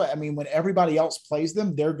 But guess what? I mean, when everybody else plays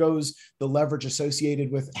them, there goes the leverage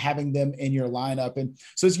associated with having them in your lineup. And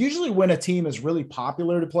so it's usually when a team is really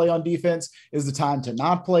popular to play on defense is the time to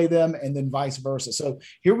not play them, and then vice versa. So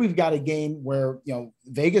here we've got a game where,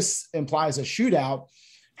 Vegas implies a shootout.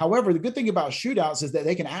 However, the good thing about shootouts is that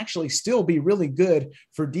they can actually still be really good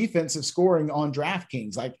for defensive scoring on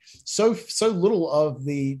DraftKings. Like so little of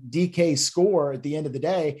the DK score at the end of the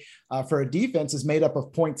day for a defense is made up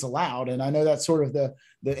of points allowed. And I know that's sort of the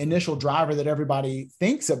initial driver that everybody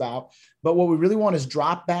thinks about. But what we really want is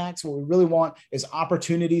dropbacks. What we really want is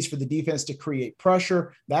opportunities for the defense to create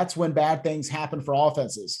pressure. That's when bad things happen for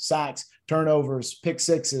offenses: sacks, turnovers, pick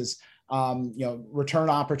sixes, return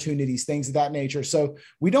opportunities, things of that nature. So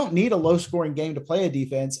we don't need a low scoring game to play a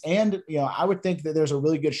defense. And, I would think that there's a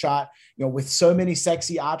really good shot, with so many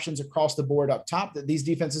sexy options across the board up top, that these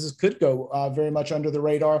defenses could go very much under the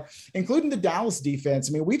radar, including the Dallas defense.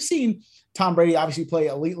 I mean, we've seen Tom Brady obviously play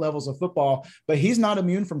elite levels of football, but he's not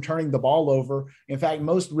immune from turning the ball over. In fact,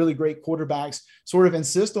 most really great quarterbacks sort of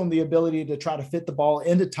insist on the ability to try to fit the ball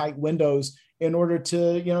into tight windows in order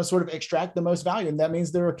to, sort of extract the most value. And that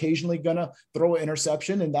means they're occasionally going to throw an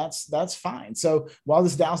interception, and that's fine. So while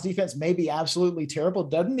this Dallas defense may be absolutely terrible,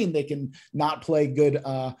 doesn't mean they can not play good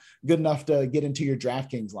enough to get into your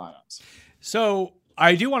DraftKings lineups. So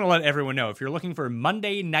I do want to let everyone know, if you're looking for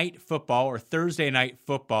Monday Night Football or Thursday Night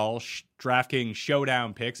Football DraftKings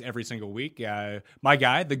showdown picks every single week, my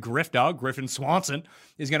guy, the Griff Dog, Griffin Swanson,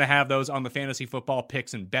 is going to have those on the Fantasy Football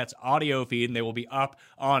Picks and Bets audio feed, and they will be up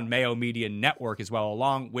on Mayo Media Network as well,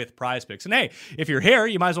 along with Prize Picks. And hey, if you're here,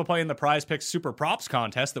 you might as well play in the Prize Picks Super Props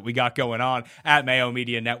contest that we got going on at Mayo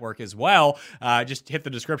Media Network as well. Just hit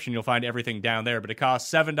the description, you'll find everything down there, but it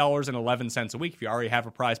costs $7.11 a week. If you already have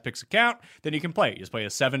a Prize Picks account, then you can play. You just play a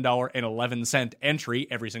 $7.11 entry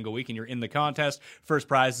every single week, and you're in the contest. First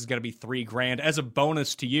prize is going to be $3,000 as a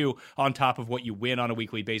bonus to you on top of what you win on a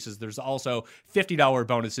weekly basis. There's also $50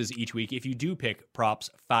 bonuses each week if you do pick props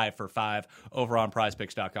 5 for 5 over on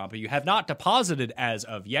prizepicks.com. But you have not deposited as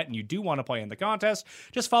of yet, and you do want to play in the contest,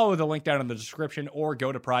 just follow the link down in the description or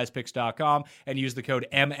go to prizepicks.com and use the code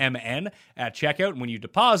MMN at checkout. And when you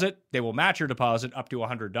deposit, they will match your deposit up to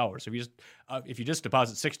 $100. So if you just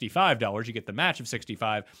deposit $65, you get the match of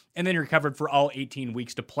 $65, and then you're covered for all 18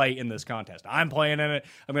 weeks to play in this contest. I'm playing in it.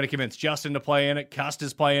 I'm going to convince Justin to play in it. Cust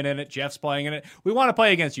is playing in it. Jeff's playing in it. We want to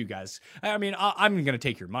play against you guys. I mean, I'm going to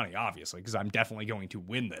take your money, obviously, because I'm definitely going to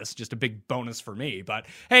win this. Just a big bonus for me. But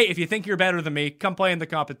hey, if you think you're better than me, come play in the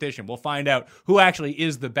competition. We'll find out who actually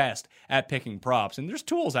is the best at picking props. And there's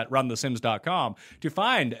tools at runthesims.com to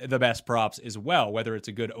find the best props as well, whether it's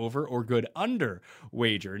a good over or good under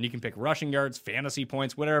wager. And you can pick rushing yards, fantasy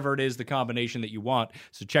points, whatever it is, the combination that you want.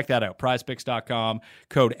 So check that out. prizepicks.com,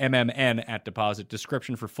 code MMN at deposit,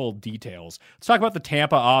 description for full details. Let's talk about the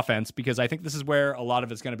Tampa offense, because I think this is where a lot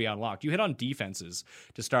of it's going to be unlocked. You hit on defenses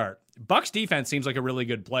to start. Bucs defense seems like a really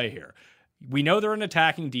good play here. We know they're an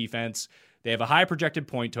attacking defense. They have a high projected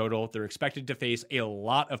point total. They're expected to face a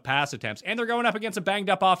lot of pass attempts, and they're going up against a banged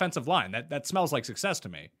up offensive line. That smells like success to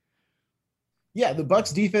me. Yeah, the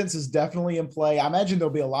Bucs defense is definitely in play. I imagine they'll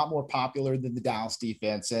be a lot more popular than the Dallas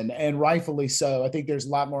defense, and rightfully so. I think there's a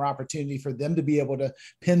lot more opportunity for them to be able to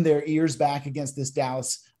pin their ears back against this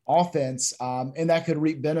Dallas offense, and that could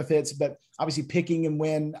reap benefits. But obviously picking and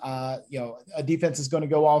when a defense is going to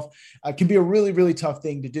go off can be a really, really tough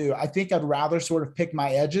thing to do. I think I'd rather sort of pick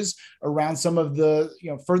my edges around some of the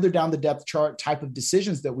further down the depth chart type of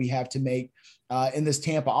decisions that we have to make in this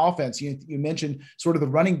Tampa offense. You mentioned sort of the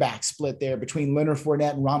running back split there between Leonard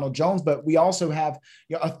Fournette and Ronald Jones, but we also have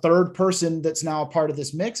a third person that's now a part of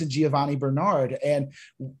this mix in Giovanni Bernard. And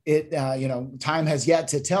it, time has yet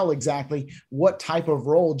to tell exactly what type of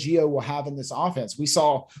role Gio will have in this offense. We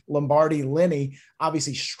saw Lombardi Lenny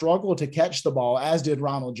obviously struggle to catch the ball, as did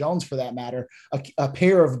Ronald Jones for that matter, a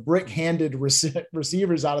pair of brick-handed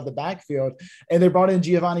receivers out of the backfield. And they brought in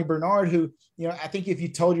Giovanni Bernard, who, I think if you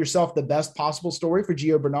told yourself the best possible story for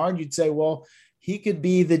Gio Bernard, you'd say, well, he could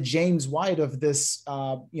be the James White of this,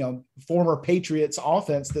 former Patriots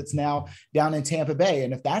offense that's now down in Tampa Bay.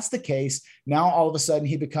 And if that's the case, now all of a sudden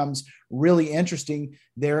he becomes really interesting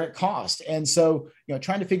there at cost. And so,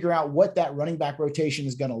 trying to figure out what that running back rotation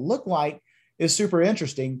is going to look like is super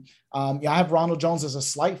interesting. I have Ronald Jones as a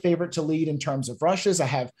slight favorite to lead in terms of rushes. I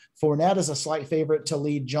have Fournette as a slight favorite to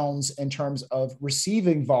lead Jones in terms of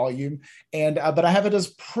receiving volume. And but I have it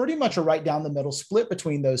as pretty much a right down the middle split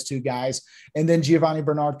between those two guys. And then Giovanni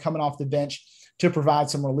Bernard coming off the bench to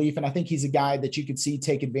provide some relief. And I think he's a guy that you could see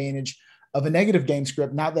take advantage of a negative game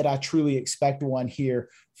script. Not that I truly expect one here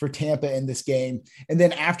for Tampa in this game. And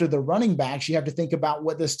then after the running backs, you have to think about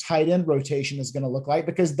what this tight end rotation is going to look like,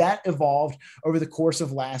 because that evolved over the course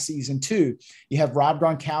of last season too. You have Rob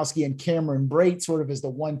Gronkowski and Cameron Brate sort of as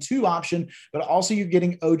the 1-2 option, but also you're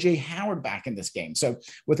getting OJ Howard back in this game. So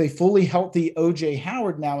with a fully healthy OJ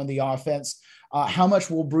Howard now in the offense, how much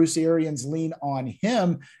will Bruce Arians lean on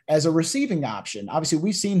him as a receiving option? Obviously,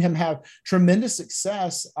 we've seen him have tremendous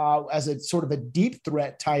success as a sort of a deep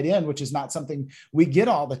threat tight end, which is not something we get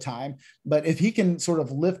all the time. But if he can sort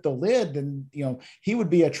of lift the lid, then he would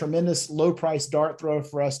be a tremendous low price dart throw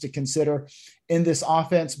for us to consider in this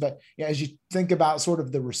offense. But as you think about sort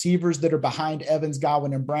of the receivers that are behind Evans,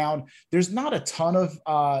 Godwin, and Brown, there's not a ton of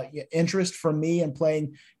interest from me in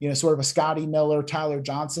playing sort of a Scotty Miller, Tyler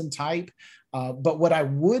Johnson type. But what I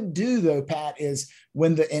would do, though, Pat, is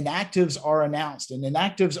when the inactives are announced, and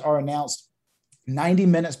inactives are announced 90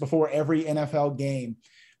 minutes before every NFL game,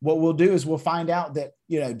 what we'll do is we'll find out that,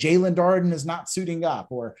 Jalen Darden is not suiting up,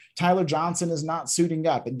 or Tyler Johnson is not suiting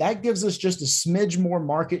up. And that gives us just a smidge more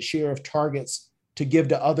market share of targets to give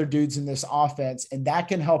to other dudes in this offense. And that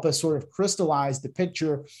can help us sort of crystallize the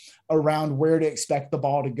picture around where to expect the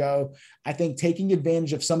ball to go. I think taking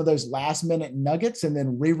advantage of some of those last minute nuggets and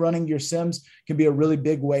then rerunning your sims can be a really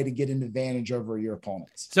big way to get an advantage over your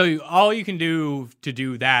opponents. So all you can do to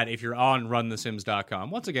do that, if you're on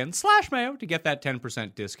runthesims.com, once again, /Mayo to get that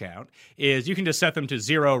 10% discount, is you can just set them to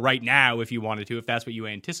 0 right now if you wanted to. If that's what you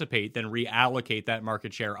anticipate, then reallocate that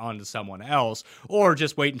market share onto someone else, or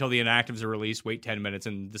just wait until the inactives are released, wait 10 minutes,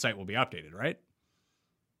 and the site will be updated, right?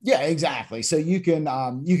 Yeah, exactly. So you can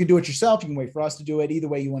do it yourself. You can wait for us to do it. Either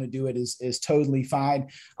way you want to do it is totally fine.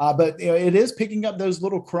 But it is picking up those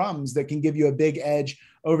little crumbs that can give you a big edge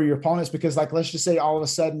over your opponents, because let's just say all of a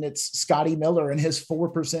sudden it's Scotty Miller and his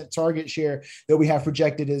 4% target share that we have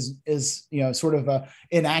projected is sort of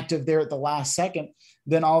inactive there at the last second.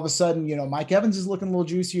 Then all of a sudden, Mike Evans is looking a little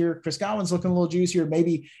juicier. Chris Godwin's looking a little juicier.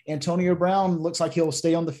 Maybe Antonio Brown looks like he'll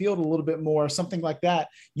stay on the field a little bit more, something like that.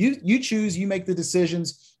 You choose, you make the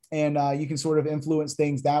decisions, and you can sort of influence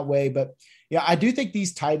things that way. But I do think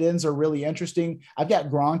these tight ends are really interesting. I've got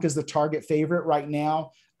Gronk as the target favorite right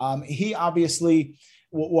now. He obviously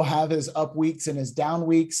will have his up weeks and his down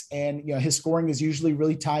weeks, and his scoring is usually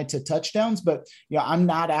really tied to touchdowns. But I'm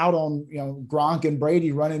not out on Gronk and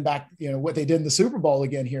Brady running back what they did in the Super Bowl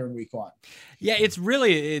again here in week 1. Yeah, it's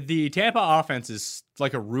really, the Tampa offense is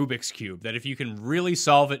like a Rubik's Cube, that if you can really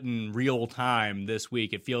solve it in real time this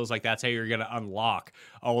week, it feels like that's how you're going to unlock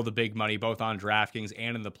all of the big money, both on DraftKings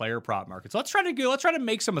and in the player prop market. So let's try to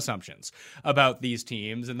make some assumptions about these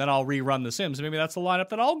teams, and then I'll rerun the Sims. Maybe that's the lineup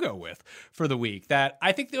that I'll go with for the week. That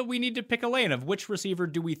I think that we need to pick a lane of which receiver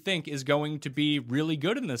do we think is going to be really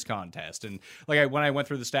good in this contest. And when I went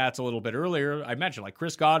through the stats a little bit earlier, I mentioned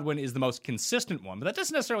Chris Godwin is the most consistent one, but that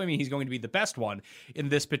doesn't necessarily mean he's going to be the best one in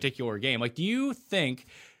this particular game. Do you think?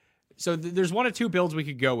 So there's one of two builds we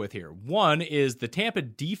could go with here. One is the Tampa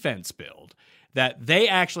defense build, that they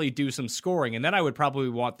actually do some scoring, and then I would probably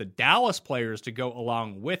want the Dallas players to go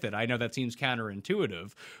along with it. I know that seems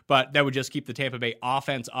counterintuitive, but that would just keep the Tampa Bay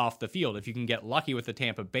offense off the field. If you can get lucky with the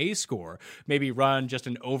Tampa Bay score, maybe run just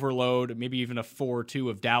an overload, maybe even a 4-2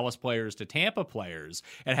 of Dallas players to Tampa players,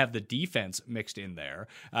 and have the defense mixed in there.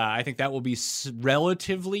 I think that will be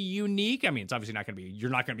relatively unique. I mean, it's obviously you're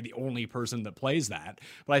not going to be the only person that plays that,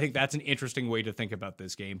 but I think that's an interesting way to think about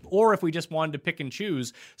this game. Or if we just wanted to pick and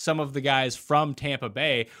choose some of the guys from Tampa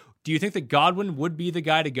Bay, do you think that Godwin would be the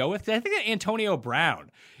guy to go with? I think that Antonio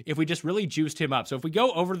Brown, if we just really juiced him up. So if we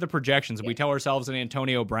go over the projections and we tell ourselves an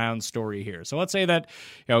Antonio Brown story here. So let's say that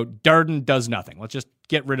Darden does nothing. Let's just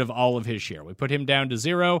get rid of all of his share. We put him down to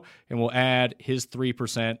 0, and we'll add his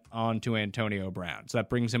 3% onto Antonio Brown. So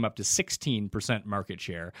that brings him up to 16% market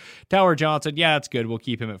share. Tyler Johnson, that's good. We'll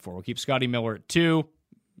keep him at 4. We'll keep Scotty Miller at 2.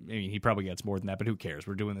 I mean, he probably gets more than that, but who cares?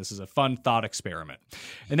 We're doing this as a fun thought experiment.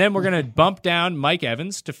 And then we're going to bump down Mike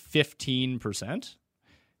Evans to 15%.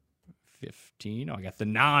 15. I got the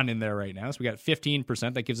non in there right now. So we got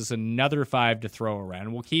 15%. That gives us another 5 to throw around.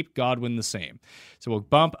 And we'll keep Godwin the same. So we'll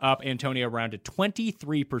bump up Antonio Brown to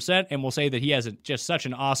 23%, and we'll say that he has just such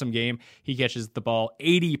an awesome game. He catches the ball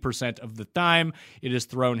 80% of the time. It is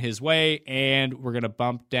thrown his way, and we're going to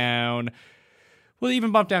bump down... We'll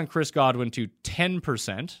even bump down Chris Godwin to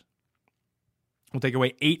 10%. We'll take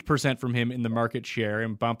away 8% from him in the market share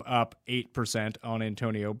and bump up 8% on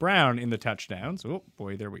Antonio Brown in the touchdowns. Oh,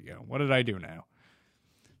 boy, there we go. What did I do now?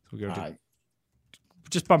 So we'll go to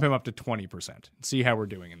just bump him up to 20% and see how we're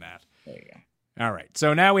doing in that. There you go. All right,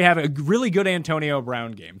 so now we have a really good Antonio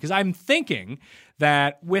Brown game, because I'm thinking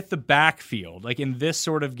that with the backfield, like in this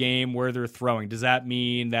sort of game where they're throwing, does that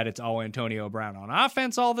mean that it's all Antonio Brown on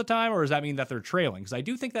offense all the time, or does that mean that they're trailing? Because I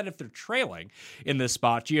do think that if they're trailing in this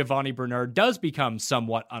spot, Giovanni Bernard does become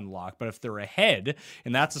somewhat unlocked. But if they're ahead,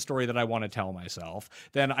 and that's the story that I want to tell myself,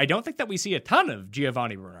 then I don't think that we see a ton of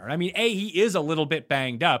Giovanni Bernard. I mean, he is a little bit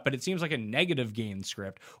banged up, but it seems like a negative game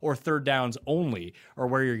script or third downs only are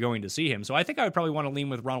where you're going to see him. So I think I would probably want to lean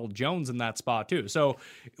with Ronald Jones in that spot too. So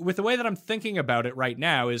with the way that I'm thinking about it right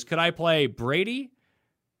now is, could I play Brady,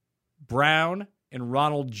 Brown, and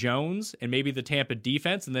Ronald Jones and maybe the Tampa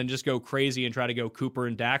defense and then just go crazy and try to go Cooper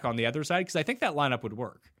and Dak on the other side? Because I think that lineup would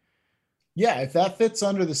work. Yeah, if that fits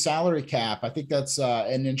under the salary cap, I think that's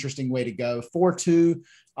an interesting way to go. 4-2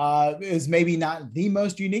 is maybe not the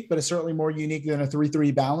most unique, but it's certainly more unique than a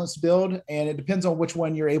 3-3 balanced build. And it depends on which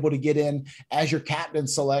one you're able to get in as your captain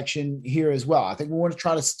selection here as well. I think we want to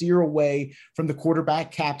try to steer away from the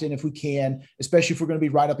quarterback captain if we can, especially if we're going to be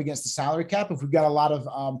right up against the salary cap. If we've got a lot of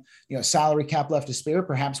salary cap left to spare,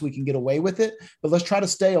 perhaps we can get away with it. But let's try to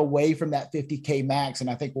stay away from that 50K max, and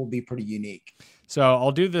I think we'll be pretty unique. So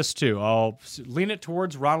I'll do this too. I'll lean it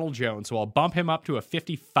towards Ronald Jones. So I'll bump him up to a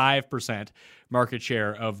 55% market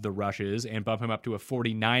share of the rushes and bump him up to a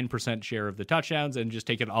 49% share of the touchdowns and just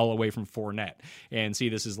take it all away from Fournette. And see,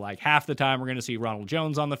 this is like half the time we're going to see Ronald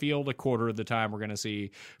Jones on the field, a quarter of the time we're going to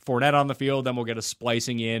see Fournette on the field, then we'll get a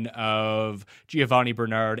splicing in of Giovanni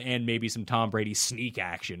Bernard and maybe some Tom Brady sneak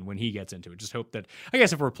action when he gets into it. Just hope that, I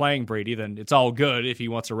guess if we're playing Brady, then it's all good if he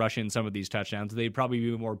wants to rush in some of these touchdowns. They'd probably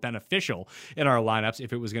be more beneficial in our lineups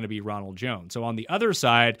if it was going to be Ronald Jones. So on the other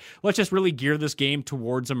side, let's just really gear this game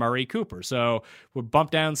towards Amari Cooper. So we'll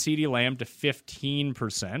bump down CeeDee Lamb to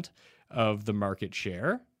 15% of the market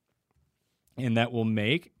share, and that will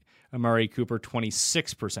make Amari Cooper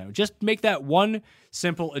 26%. Just make that one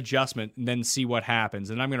simple adjustment and then see what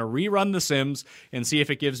happens. And I'm going to rerun The Sims and see if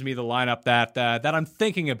it gives me the lineup that I'm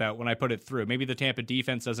thinking about when I put it through. Maybe the Tampa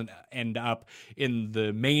defense doesn't end up in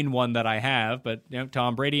the main one that I have, but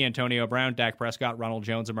Tom Brady, Antonio Brown, Dak Prescott, Ronald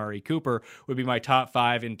Jones, Amari Cooper would be my top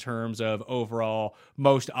 5 in terms of overall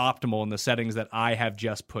most optimal in the settings that I have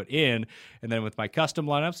just put in. And then with my custom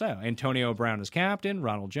lineups, Antonio Brown as captain,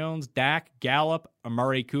 Ronald Jones, Dak, Gallup,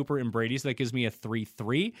 Amari Cooper, and Brady. So that gives me a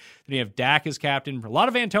 3-3. Then you have Dak as captain, a lot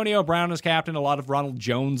of Antonio Brown as captain, a lot of Ronald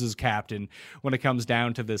Jones as captain when it comes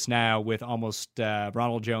down to this now, with almost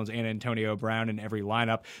Ronald Jones and Antonio Brown in every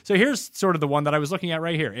lineup. So here's sort of the one that I was looking at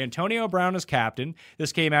right here. Antonio Brown as captain.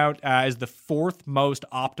 This came out as the 4th most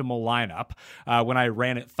optimal lineup when I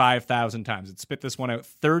ran it 5,000 times. It spit this one out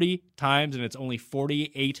 30 times, and it's only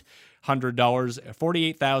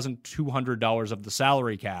 $48,200 of the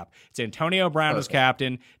salary cap. It's Antonio Brown as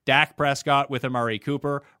captain, Dak Prescott with Amari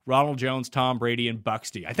Cooper, Ronald Jones, Tom Brady, and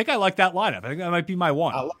Buxty. I think I like that lineup. I think that might be my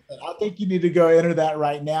one. I love it. I think you need to go enter that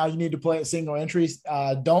right now. You need to play it single entries.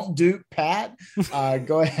 Don't dupe Pat.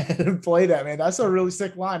 Go ahead and play that, man. That's a really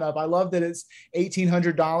sick lineup. I love that it's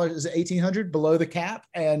 $1,800. Is it $1,800 below the cap?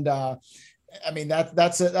 And I mean,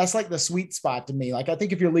 that's like the sweet spot to me. Like, I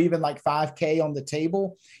think if you're leaving like 5K on the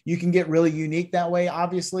table, you can get really unique that way,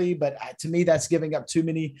 obviously. But to me, that's giving up too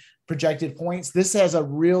many projected points. This has a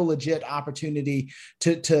real legit opportunity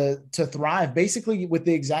to thrive, basically with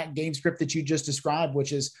the exact game script that you just described,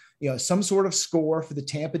 which is, some sort of score for the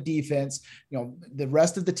Tampa defense. The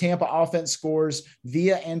rest of the Tampa offense scores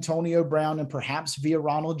via Antonio Brown and perhaps via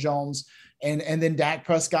Ronald Jones. And then Dak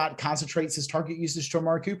Prescott concentrates his target usage to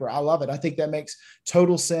Amari Cooper. I love it. I think that makes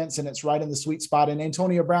total sense, and it's right in the sweet spot. And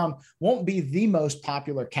Antonio Brown won't be the most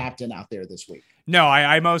popular captain out there this week. No,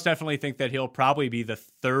 I most definitely think that he'll probably be the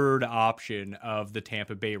 3rd option of the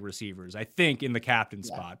Tampa Bay receivers, I think, in the captain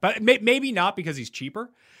spot. But maybe not, because he's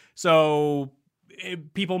cheaper. So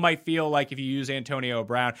people might feel like if you use Antonio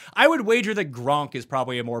Brown, I would wager that Gronk is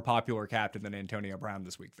probably a more popular captain than Antonio Brown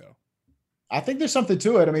this week, though. I think there's something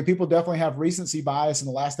to it. I mean, people definitely have recency bias, and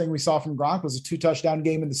the last thing we saw from Gronk was a 2-touchdown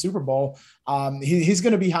game in the Super Bowl. He's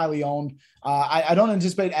going to be highly owned. I don't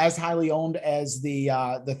anticipate as highly owned as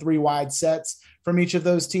the 3 wide sets from each of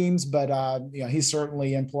those teams, but he's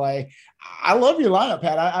certainly in play. I love your lineup,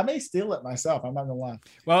 Pat. I may steal it myself. I'm not going to lie.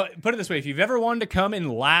 Well, put it this way. If you've ever wanted to come in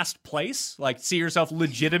last place, like see yourself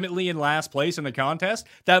legitimately in last place in the contest,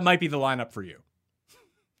 that might be the lineup for you.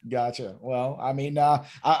 Gotcha. Well, I mean,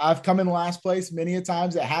 I've come in last place many a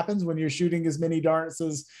times. It happens when you're shooting as many darts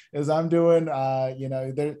as I'm doing.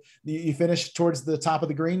 You finish towards the top of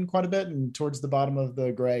the green quite a bit and towards the bottom of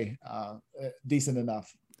the gray. Decent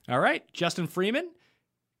enough. All right. Justin Freeman,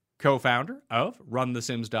 co-founder of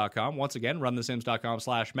runthesims.com. Once again,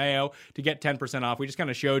 runthesims.com/Mayo to get 10% off. We just kind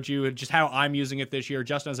of showed you just how I'm using it this year.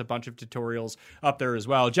 Justin has a bunch of tutorials up there as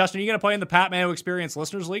well. Justin, are you going to play in the Pat Mayo Experience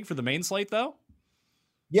Listeners League for the main slate, though?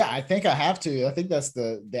 Yeah, I think I have to. I think that's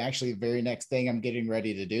the actually very next thing I'm getting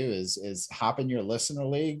ready to do is hop in your listener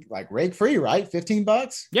league, like rake free, right?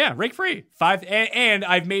 $15. Yeah, rake free. And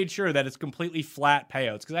I've made sure that it's completely flat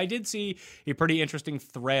payouts because I did see a pretty interesting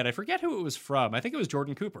thread. I forget who it was from. I think it was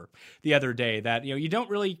Jordan Cooper the other day that, you don't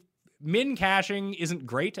really min cashing isn't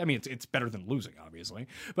great. I mean, it's better than losing, obviously,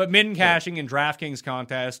 but min cashing in DraftKings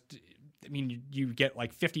contest, I mean, you get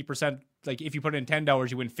like 50%. Like if you put in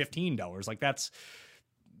 $10, you win $15. Like that's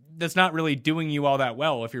not really doing you all that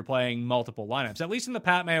well if you're playing multiple lineups. At least in the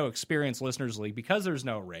Pat Mayo Experience Listeners League, because there's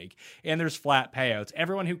no rake and there's flat payouts,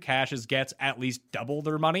 everyone who cashes gets at least double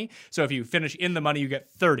their money. So if you finish in the money, you get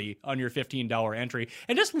 $30 on your $15 entry.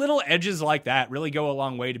 And just little edges like that really go a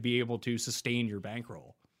long way to be able to sustain your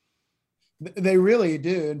bankroll. They really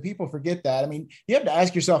do. And people forget that. I mean, you have to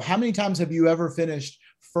ask yourself, how many times have you ever finished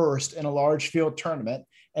first in a large field tournament?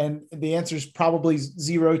 And the answer is probably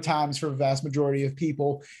 0 times for the vast majority of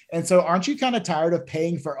people. And so aren't you kind of tired of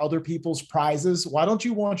paying for other people's prizes? Why don't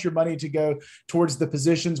you want your money to go towards the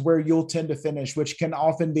positions where you'll tend to finish, which can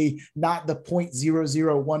often be not the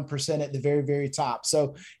 0.001% at the very, very top.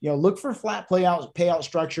 So, look for flat payout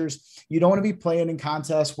structures. You don't want to be playing in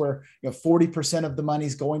contests where 40% of the money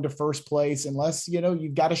is going to first place unless,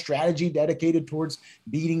 you've got a strategy dedicated towards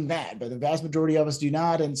beating that. But the vast majority of us do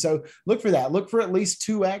not. And so look for that. Look for at least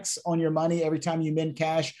 2x on your money every time you min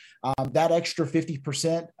cash. That extra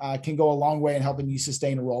 50% can go a long way in helping you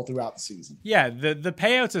sustain a roll throughout the season. Yeah, the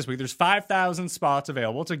payouts this week, there's 5,000 spots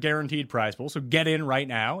available. It's a guaranteed prize pool, so get in right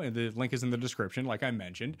now. And the link is in the description, like I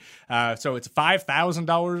mentioned. So it's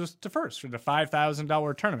 $5,000 to first for the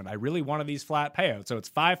 $5,000 tournament. I really wanted these flat payouts. So it's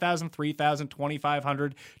 $5,000, $3,000,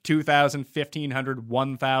 $2,500, $2,000, $1,500,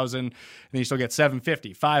 $1,000. And then you still get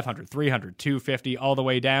 $750, $500, $300, $250, all the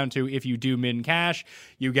way down to if you do min cash,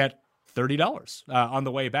 you get $30 on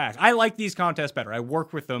the way back. I like these contests better. I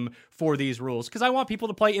work with them for these rules because I want people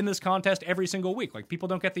to play in this contest every single week. Like, people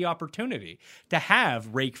don't get the opportunity to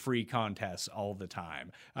have rake-free contests all the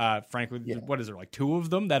time. Frankly, What is there, like 2 of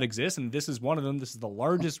them that exist? And this is one of them. This is the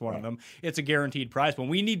largest one of them. It's a guaranteed prize, but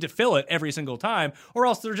we need to fill it every single time, or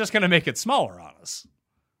else they're just going to make it smaller on us.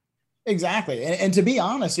 Exactly. And to be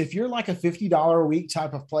honest, if you're like a $50 a week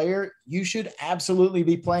type of player, you should absolutely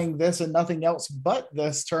be playing this and nothing else but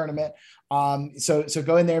this tournament. So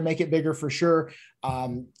go in there, make it bigger for sure.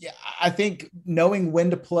 I think knowing when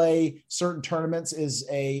to play certain tournaments is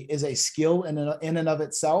a skill in and of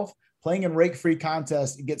itself. Playing in rake-free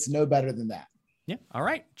contests, it gets no better than that. Yeah. All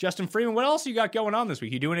right. Justin Freeman, what else you got going on this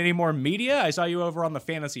week? You doing any more media? I saw you over on the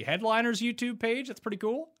Fantasy Headliners YouTube page. That's pretty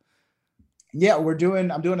cool. Yeah, I'm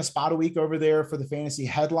doing a spot a week over there for the Fantasy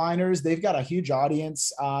Headliners. They've got a huge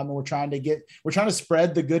audience, and we're trying to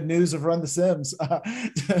spread the good news of Run the Sims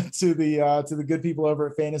to the good people over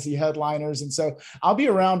at Fantasy Headliners. And so I'll be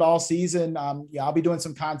around all season. I'll be doing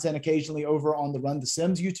some content occasionally over on the Run the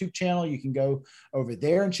Sims YouTube channel. You can go over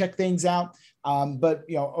there and check things out. But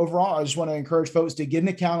overall, I just want to encourage folks to get an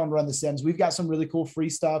account on Run the Sims. We've got some really cool free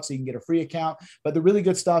stuff, so you can get a free account, but the really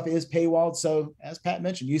good stuff is paywalled. So as Pat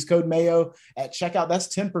mentioned, use code Mayo at checkout. That's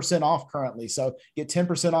 10% off currently. So get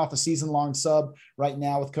 10% off a season-long sub right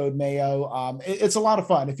now with code Mayo. It's a lot of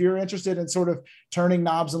fun. If you're interested in sort of turning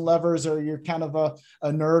knobs and levers, or you're kind of a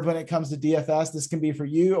nerd when it comes to DFS, this can be for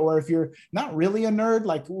you. Or if you're not really a nerd,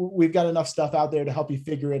 like, we've got enough stuff out there to help you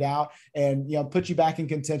figure it out and put you back in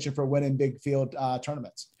contention for winning big field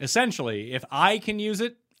tournaments. Essentially, if I can use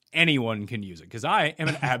it, anyone can use it, because I am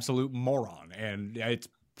an absolute moron, and it's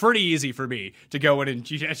pretty easy for me to go in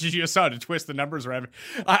and, as you just saw, to twist the numbers around.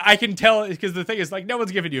 I can tell, because the thing is, like, no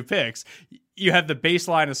one's giving you picks. You have the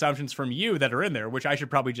baseline assumptions from you that are in there, which I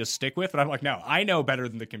should probably just stick with. But I'm like, no, I know better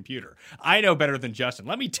than the computer. I know better than Justin.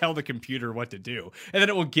 Let me tell the computer what to do, and then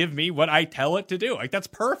it will give me what I tell it to do. Like, that's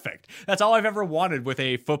perfect. That's all I've ever wanted with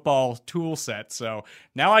a football tool set. So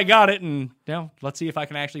now I got it, and let's see if I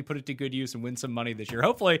can actually put it to good use and win some money this year.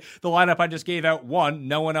 Hopefully the lineup I just gave out won,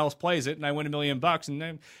 no one else plays it, and I win $1 million,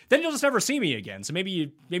 and then you'll just never see me again. So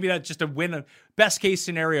maybe that's just a best case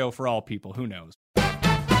scenario for all people. Who knows?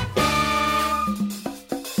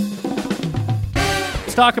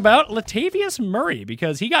 Let's talk about Latavius Murray,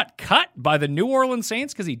 because he got cut by the New Orleans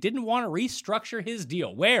Saints because he didn't want to restructure his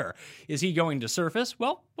deal. Where is he going to surface?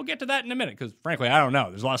 Well, we'll get to that in a minute, because frankly, I don't know.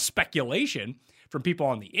 There's a lot of speculation from people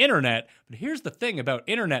on the internet, but here's the thing about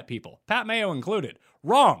internet people, Pat Mayo included.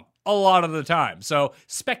 Wrong. a lot of the time. So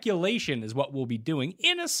speculation is what we'll be doing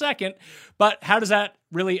in a second. But how does that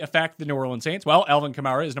really affect the New Orleans Saints? Well, Alvin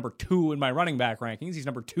Kamara is number 2 in my running back rankings. He's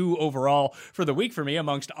number 2 overall for the week for me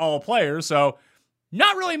amongst all players. So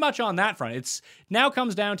not really much on that front. It's now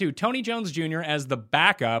comes down to Tony Jones Jr. as the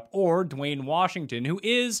backup or Dwayne Washington, who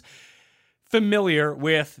is familiar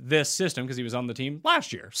with this system because he was on the team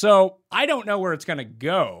last year. So I don't know where it's going to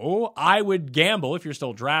go. I would gamble, if you're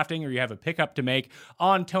still drafting or you have a pickup to make,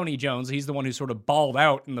 on Tony Jones. He's the one who sort of balled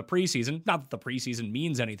out in the preseason. Not that the preseason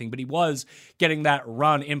means anything, but he was getting that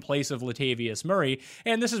run in place of Latavius Murray.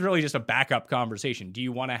 And this is really just a backup conversation. Do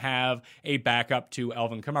you want to have a backup to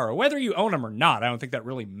Alvin Kamara? Whether you own him or not, I don't think that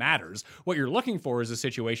really matters. What you're looking for is a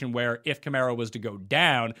situation where if Kamara was to go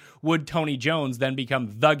down, would Tony Jones then become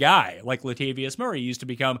the guy, like Latavius Murray used to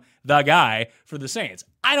become the guy for the Saints?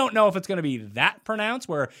 I don't know if it's going to be that pronounced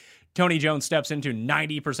where Tony Jones steps into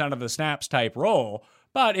 90% of the snaps type role.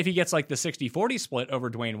 But if he gets like the 60-40 split over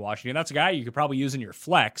Dwayne Washington, that's a guy you could probably use in your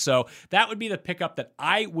flex. So that would be the pickup that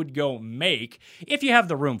I would go make if you have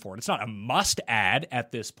the room for it. It's not a must add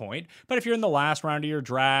at this point, but if you're in the last round of your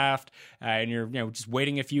draft and you're just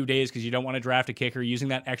waiting a few days because you don't want to draft a kicker using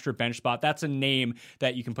that extra bench spot, that's a name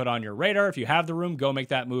that you can put on your radar. If you have the room, go make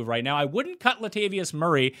that move right now. I wouldn't cut Latavius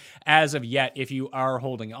Murray as of yet if you are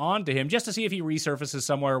holding on to him, just to see if he resurfaces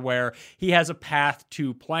somewhere where he has a path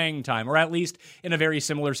to playing time, or at least in a very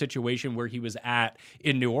similar situation where he was at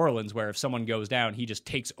in New Orleans, where if someone goes down, he just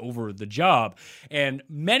takes over the job. And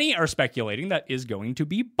many are speculating that is going to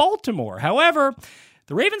be Baltimore. However,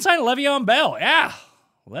 the Ravens signed Le'Veon Bell. Yeah,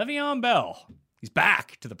 Le'Veon Bell. He's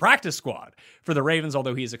back to the practice squad for the Ravens,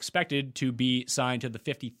 although he is expected to be signed to the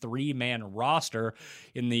 53-man roster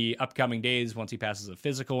in the upcoming days once he passes a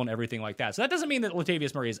physical and everything like that. So that doesn't mean that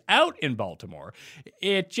Latavius Murray is out in Baltimore.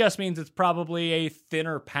 It just means it's probably a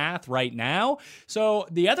thinner path right now. So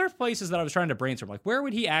the other places that I was trying to brainstorm, like where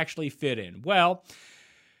would he actually fit in? Well,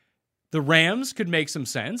 the Rams could make some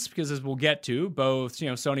sense because, as we'll get to, both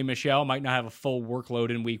Sony Michel might not have a full workload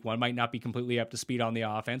in week 1, might not be completely up to speed on the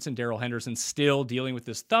offense, and Darrell Henderson still dealing with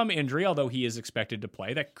this thumb injury, although he is expected to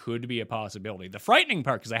play. That could be a possibility. The frightening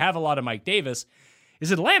part, because I have a lot of Mike Davis,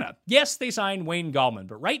 is Atlanta. Yes, they signed Wayne Gallman,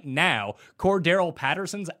 but right now, Cordarrelle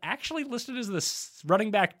Patterson's actually listed as the running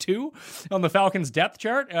back 2 on the Falcons depth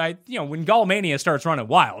chart. When Gallmania starts running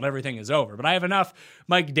wild, everything is over. But I have enough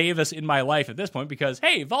Mike Davis in my life at this point because,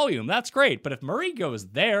 hey, volume, that's great. But if Murray goes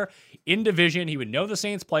there in division, he would know the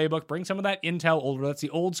Saints playbook, bring some of that intel over. That's the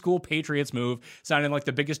old school Patriots move, sounding like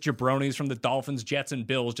the biggest jabronis from the Dolphins, Jets, and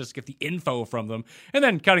Bills, just to get the info from them, and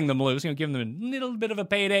then cutting them loose, giving them a little bit of a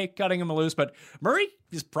payday, cutting them loose. But Murray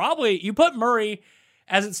is probably, you put Murray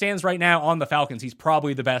as it stands right now on the Falcons, he's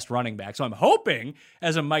probably the best running back. So I'm hoping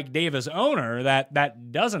as a Mike Davis owner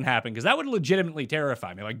that doesn't happen, because that would legitimately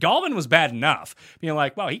terrify me. Like, Gallman was bad enough, being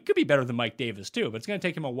like, wow, he could be better than Mike Davis too, but it's going to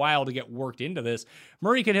take him a while to get worked into this.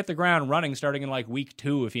 Murray could hit the ground running starting in like week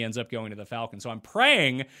 2 if he ends up going to the Falcons. So I'm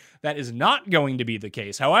praying that is not going to be the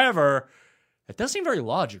case. However, it does seem very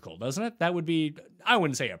logical, doesn't it? That would be, I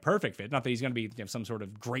wouldn't say a perfect fit. Not that he's going to be some sort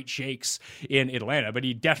of great shakes in Atlanta, but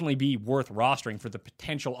he'd definitely be worth rostering for the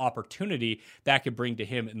potential opportunity that could bring to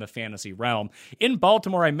him in the fantasy realm. In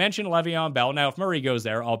Baltimore, I mentioned Le'Veon Bell. Now, if Murray goes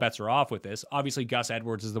there, all bets are off with this. Obviously, Gus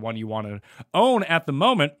Edwards is the one you want to own at the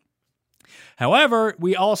moment. However,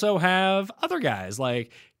 we also have other guys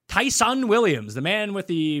like Tyson Williams, the man with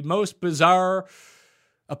the most bizarre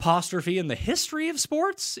apostrophe in the history of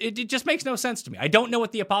sports. It just makes no sense to me. I don't know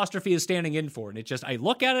what the apostrophe is standing in for. And I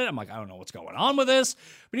look at it, I'm like, I don't know what's going on with this.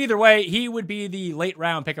 But either way, he would be the late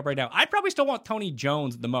round pickup right now. I'd probably still want Tony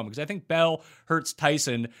Jones at the moment, because I think Bell hurts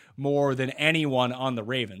Tyson more than anyone on the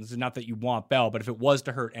Ravens. Not that you want Bell, but if it was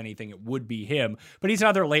to hurt anything, it would be him. But he's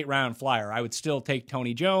another late round flyer. I would still take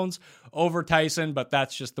Tony Jones over Tyson, but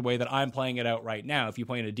that's just the way that I'm playing it out right now. If you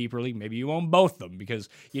play in a deeper league, maybe you own both of them, because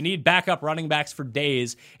you need backup running backs for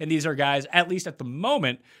days. And these are guys, at least at the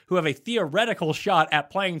moment, who have a theoretical shot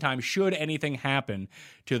at playing time should anything happen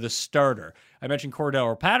to the starter. I mentioned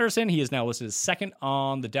Cordarrelle Patterson. He is now listed as second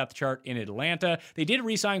on the depth chart in Atlanta. They did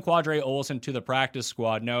re-sign Quadre Olson to the practice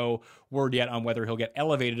squad. No word yet on whether he'll get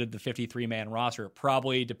elevated to the 53-man roster. It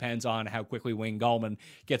probably depends on how quickly Wayne Gallman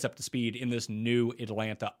gets up to speed in this new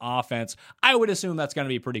Atlanta offense. I would assume that's going to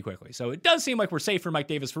be pretty quickly. So it does seem like we're safe for Mike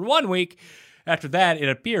Davis for 1 week. After that, it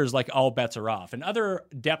appears like all bets are off. In other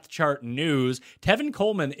depth chart news, Tevin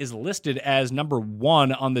Coleman is listed as number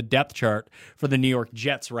 1 on the depth chart for the New York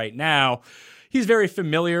Jets right now. he's very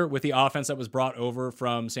familiar with the offense that was brought over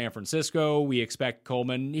from San Francisco. We expect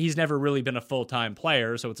Coleman. He's never really been a full-time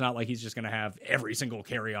player, so it's not like he's just going to have every single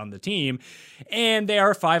carry on the team. And they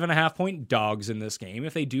are 5.5-point dogs in this game.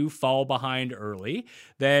 If they do fall behind early,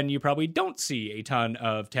 then you probably don't see a ton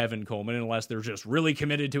of Tevin Coleman unless they're just really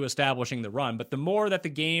committed to establishing the run. But the more that the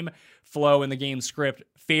game flow and the game script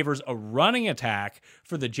favors a running attack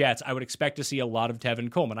for the Jets, I would expect to see a lot of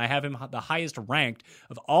Tevin Coleman. I have him the highest ranked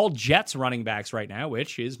of all Jets running backs right now,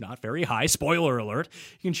 which is not very high. Spoiler alert.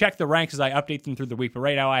 You can check the ranks as I update them through the week, but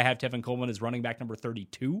right now I have Tevin Coleman as running back number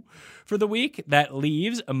 32 for the week. That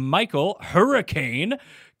leaves Michael Hurricane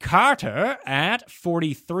Carter at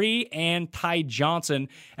 43 and Ty Johnson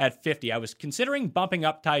at 50. I was considering bumping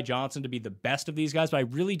up Ty Johnson to be the best of these guys, but I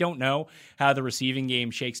really don't know how the receiving game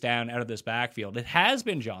shakes down out of this backfield. It has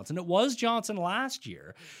been Johnson. It was Johnson last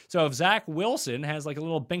year. So if Zach Wilson has like a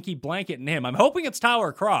little binky blanket in him, I'm hoping it's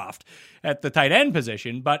Tyler Kroft at the tight end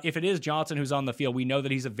position, but if it is Johnson who's on the field, we know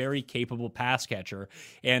that he's a very capable pass catcher.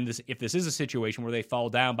 And if this is a situation where they fall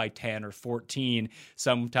down by 10 or 14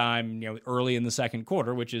 sometime, early in the second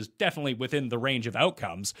quarter, which is definitely within the range of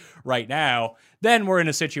outcomes right now, then we're in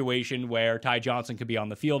a situation where Ty Johnson could be on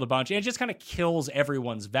the field a bunch, and it just kind of kills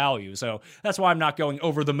everyone's value. So that's why I'm not going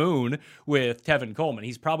over the moon with Tevin Coleman.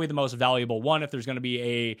 He's probably the most valuable one. If there's going to be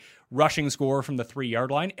a rushing score from the 3-yard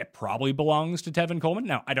line, it probably belongs to Tevin Coleman.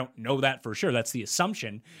 Now, I don't know that for sure. That's the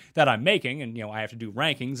assumption that I'm making, and I have to do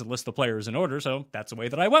rankings and list the players in order, so that's the way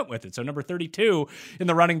that I went with it. So number 32 in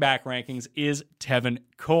the running back rankings is Tevin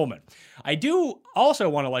Coleman. I do also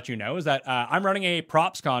want to let you know is that I'm running a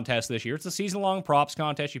props contest this year. It's a season-long props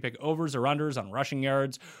contest. You pick overs or unders on rushing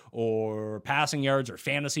yards or passing yards or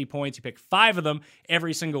fantasy points. You pick 5 of them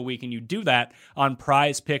every single week, and you do that on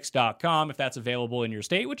prizepicks.com if that's available in your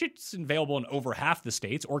state, which it's available in over half the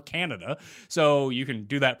states or Canada. So you can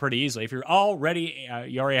do that pretty easily. If you're already,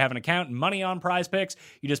 you already have an account and money on Prize Picks,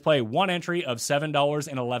 you just play one entry of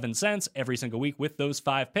 $7.11 every single week with those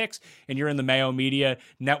 5 picks, and you're in the Mayo Media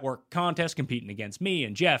Network contest competing against me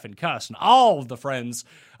and Jeff and Cuss and all of the friends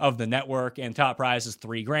of the network, and top prize is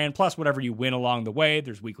 $3,000 plus whatever you win along the way.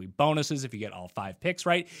 There's weekly bonuses if you get all 5 picks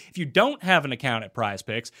right. If you don't have an account at Prize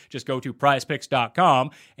Picks, just go to prizepicks.com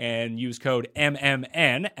and use code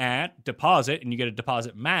MMN at deposit, and you get a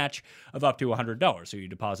deposit match of up to $100. So you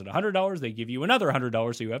deposit $100, they give you another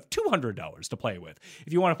 $100, so you have $200 to play with.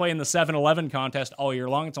 If you want to play in the 7-Eleven contest all year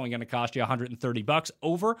long, it's only going to cost you $130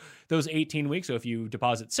 over those 18 weeks. So if you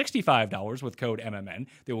deposit $65 with code MMN,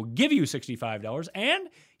 they will give you $65, and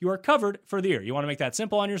you are covered for the year. You want to make that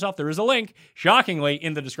simple on yourself? There is a link, shockingly,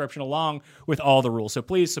 in the description along with all the rules. So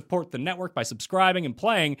please support the network by subscribing and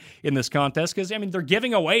playing in this contest because, they're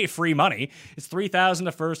giving away free money. It's $3,000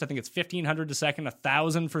 to first. I think it's $1,500 to second,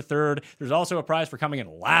 $1,000 for third. There's also a prize for coming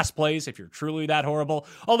in last place if you're truly that horrible,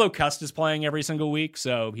 although Cust is playing every single week,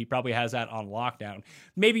 so he probably has that on lockdown.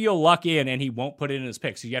 Maybe you'll luck in and he won't put it in his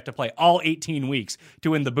picks. So you have to play all 18 weeks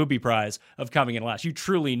to win the booby prize of coming in last. You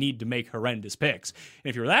truly need to make horrendous picks. And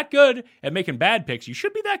if you're that good at making bad picks, you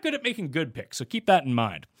should be that good at making good picks. So keep that in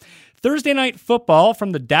mind. Thursday night football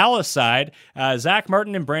from the Dallas side. Zach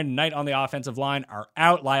Martin and Brandon Knight on the offensive line are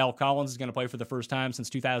out. Lyle Collins is going to play for the first time since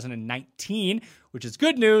 2019, which is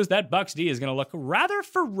good news. That Bucs D is going to look rather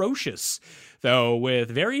ferocious, though, with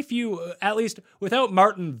very few, at least without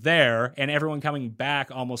Martin there and everyone coming back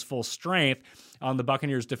almost full strength on the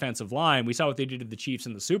Buccaneers defensive line. We saw what they did to the Chiefs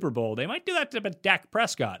in the Super Bowl. They might do that to Dak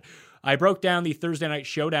Prescott. I broke down the Thursday night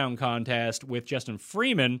showdown contest with Justin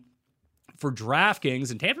Freeman for DraftKings,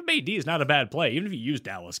 and Tampa Bay D is not a bad play, even if you use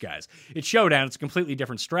Dallas guys. It's showdown. It's a completely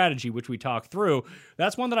different strategy, which we talked through.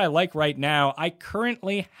 That's one that I like right now. I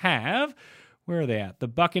currently have, where are they at? The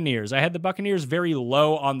Buccaneers. I had the Buccaneers very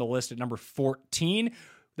low on the list at number 14.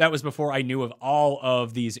 That was before I knew of all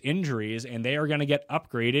of these injuries, and they are going to get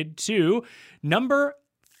upgraded to number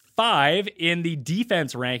 5 in the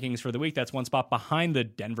defense rankings for the week. That's one spot behind the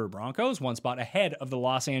Denver Broncos, one spot ahead of the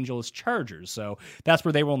Los Angeles Chargers. So that's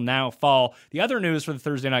where they will now fall. The other news for the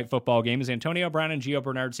Thursday night football game is Antonio Brown and Gio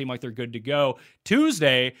Bernard seem like they're good to go.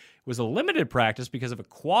 Tuesday was a limited practice because of a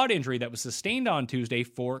quad injury that was sustained on Tuesday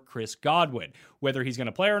for Chris Godwin. Whether he's going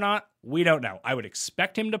to play or not, we don't know. I would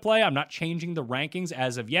expect him to play. I'm not changing the rankings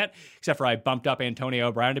as of yet, except for I bumped up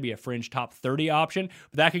Antonio Brown to be a fringe top 30 option,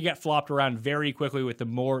 but that could get flopped around very quickly with the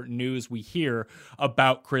more news we hear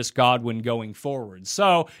about Chris Godwin going forward.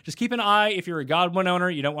 So just keep an eye. If you're a Godwin owner,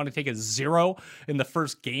 you don't want to take a 0 in the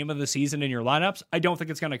first game of the season in your lineups. I don't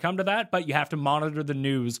think it's going to come to that, but you have to monitor the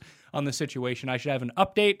news on the situation. I should have an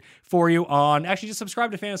update for you on, actually just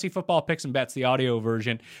subscribe to Fantasy Football Picks and Bets, the audio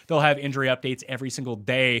version. They'll have injury updates every single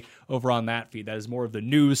day over on that feed. That is more of the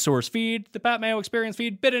news source feed, the Pat Mayo Experience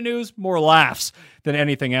feed, bit of news, more laughs than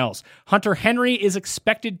anything else. Hunter Henry is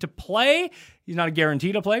expected to play. He's not a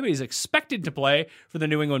guarantee to play, but he's expected to play for the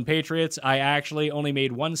New England Patriots. I actually only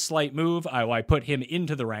made one slight move. I put him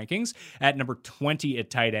into the rankings at number 20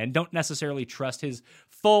 at tight end. Don't necessarily trust his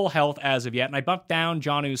full health as of yet. And I bumped down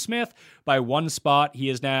Jonnu Smith by one spot. He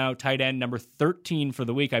is now tight end number 13 for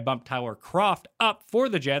the week. I bumped Tyler Kroft up for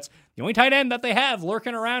the Jets, the only tight end that they have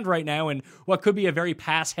lurking around right now in what could be a very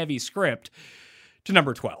pass-heavy script, to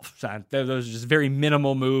number 12. So those are just very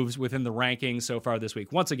minimal moves within the rankings so far this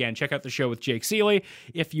week. Once again, check out the show with Jake Seeley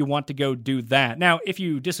if you want to go do that. Now, if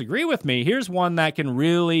you disagree with me, here's one that can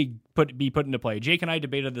really be put into play. Jake and I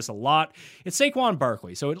debated this a lot. It's Saquon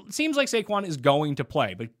Barkley. So it seems like Saquon is going to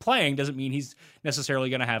play, but playing doesn't mean he's necessarily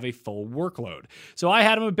going to have a full workload. So I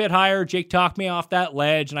had him a bit higher. Jake talked me off that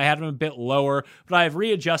ledge, and I had him a bit lower, but I've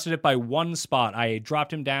readjusted it by one spot. I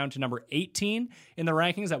dropped him down to number 18 in the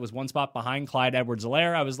rankings. That was one spot behind Clyde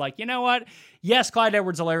Edwards-Helaire. I was like, you know what? Yes, Clyde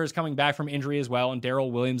Edwards-Helaire is coming back from injury as well, and Darrell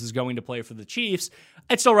Williams is going to play for the Chiefs.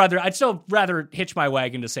 I'd still rather hitch my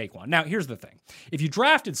wagon to Saquon. Now, here's the thing. If you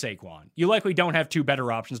drafted Saquon, you likely don't have two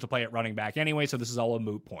better options to play at running back anyway, so this is all a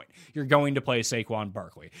moot point. You're going to play Saquon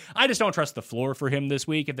Barkley. I just don't trust the floor for him this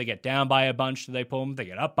week. If they get down by a bunch, do they pull him? If they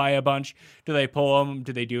get up by a bunch, do they pull him?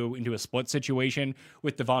 Do they do into a split situation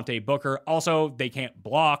with Devontae Booker? Also, they can't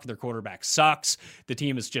block. Their quarterback sucks. The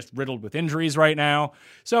team is just riddled with injuries right now.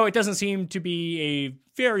 So it doesn't seem to be a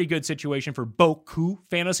very good situation for Boku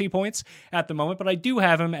fantasy points at the moment, but I do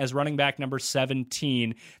have him as running back number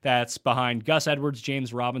 17. That's behind Gus Edwards,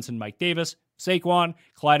 James Robinson, Mike Davis, Saquon,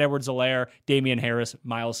 Clyde Edwards-Helaire, Damian Harris,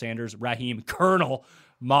 Miles Sanders, Raheem Colonel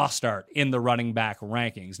Mostert in the running back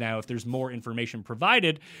rankings. Now, if there's more information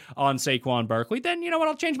provided on Saquon Barkley, then you know what?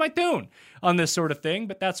 I'll change my tune on this sort of thing,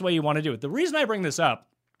 but that's the way you want to do it. The reason I bring this up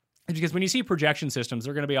is because when you see projection systems,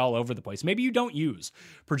 they're going to be all over the place. Maybe you don't use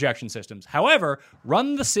projection systems. However,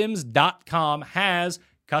 runthesims.com has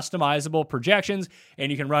customizable projections,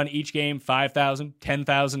 and you can run each game 5,000,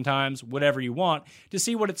 10,000 times, whatever you want, to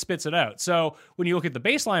see what it spits it out. So when you look at the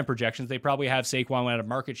baseline projections, they probably have Saquon at a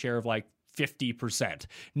market share of like 50%,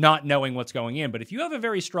 not knowing what's going in. But if you have a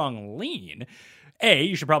very strong lean, A,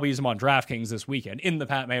 you should probably use them on DraftKings this weekend in the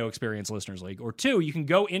Pat Mayo Experience Listeners League. Or two, you can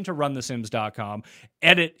go into runthesims.com,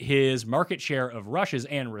 edit his market share of rushes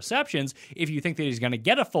and receptions if you think that he's going to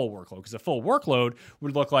get a full workload, because a full workload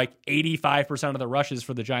would look like 85% of the rushes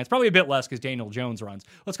for the Giants, probably a bit less because Daniel Jones runs.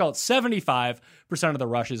 Let's call it 75% of the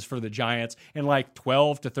rushes for the Giants and like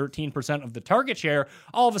 12 to 13% of the target share.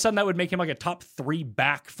 All of a sudden, that would make him like a top 3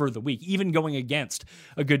 back for the week, even going against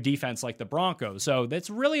a good defense like the Broncos. So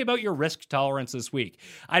that's really about your risk tolerance this week.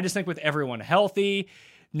 I just think with everyone healthy,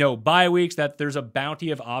 no bye weeks, that there's a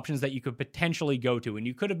bounty of options that you could potentially go to. And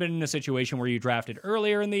you could have been in a situation where you drafted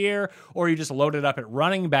earlier in the year, or you just loaded up at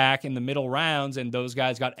running back in the middle rounds, and those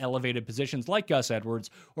guys got elevated positions like Gus Edwards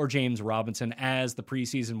or James Robinson as the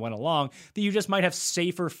preseason went along, that you just might have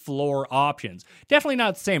safer floor options. Definitely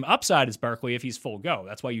not the same upside as Barkley if he's full go.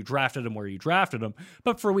 That's why you drafted him where you drafted him.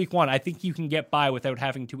 But for week one, I think you can get by without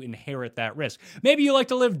having to inherit that risk. Maybe you like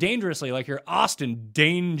to live dangerously like your Austin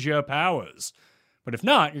Danger Powers. But if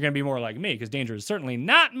not, you're going to be more like me, because Danger is certainly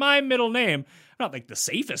not my middle name. I'm not like the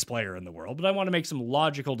safest player in the world, but I want to make some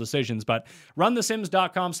logical decisions. But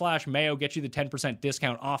runthesims.com/Mayo gets you the 10%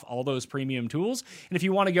 discount off all those premium tools. And if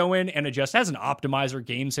you want to go in and adjust as an optimizer,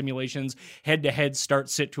 game simulations, head-to-head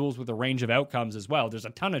start-sit tools with a range of outcomes as well, there's a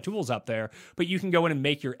ton of tools up there, but you can go in and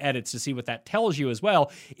make your edits to see what that tells you as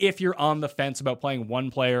well if you're on the fence about playing one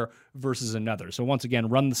player versus another. So once again,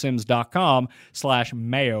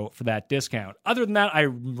 runthesims.com/Mayo for that discount. Other than that, I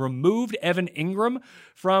removed Evan Ingram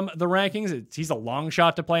from the rankings. He's a long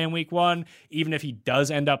shot to play in week one. Even if he does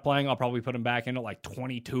end up playing, I'll probably put him back in at like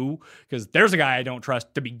 22, because there's a guy I don't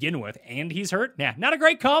trust to begin with, and he's hurt. Yeah, not a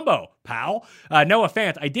great combo, pal. Noah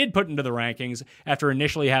Fant, I did put into the rankings after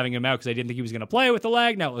initially having him out because I didn't think he was going to play with the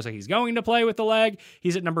leg. Now it looks like he's going to play with the leg.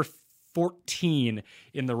 He's at number 14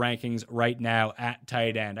 in the rankings right now at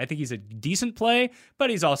tight end. I think he's a decent play, but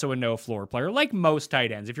he's also a no floor player, like most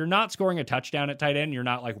tight ends. If you're not scoring a touchdown at tight end, you're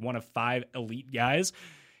not like one of 5 elite guys,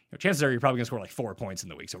 chances are you're probably going to score like 4 points in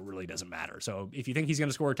the week, so it really doesn't matter. So if you think he's going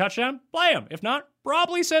to score a touchdown, play him. If not,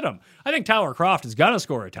 probably sit him. I think Tyler Kroft is going to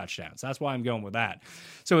score a touchdown, so that's why I'm going with that.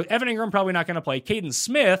 So Evan Ingram probably not going to play. Caden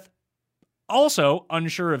Smith, Also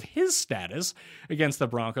unsure of his status against the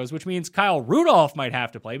Broncos, which means Kyle Rudolph might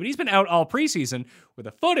have to play, but he's been out all preseason with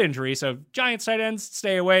a foot injury, so Giants tight ends,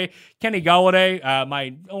 stay away. Kenny Golladay,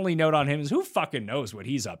 my only note on him is who fucking knows what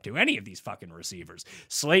he's up to? Any of these fucking receivers.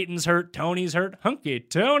 Slayton's hurt, Tony's hurt, hunky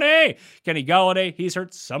Tony. Kenny Golladay, he's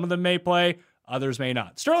hurt. Some of them may play, others may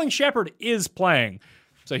not. Sterling Shepard is playing,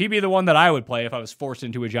 so he'd be the one that I would play if I was forced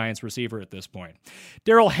into a Giants receiver at this point.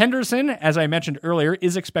 Darrell Henderson, as I mentioned earlier,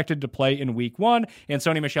 is expected to play in week 1, and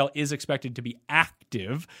Sony Michel is expected to be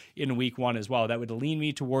active in week 1 as well. That would lean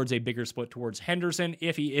me towards a bigger split towards Henderson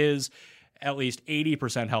if he is at least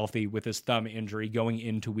 80% healthy with his thumb injury going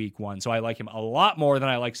into week 1. So I like him a lot more than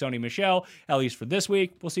I like Sony Michel, at least for this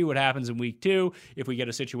week. We'll see what happens in week 2. If we get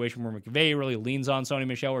a situation where McVay really leans on Sony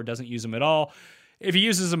Michel or doesn't use him at all. If he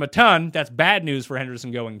uses him a ton, that's bad news for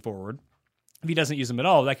Henderson going forward. If he doesn't use him at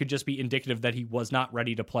all, that could just be indicative that he was not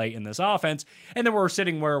ready to play in this offense. And then we're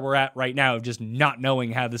sitting where we're at right now, just not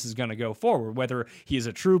knowing how this is going to go forward, whether he is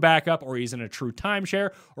a true backup or he's in a true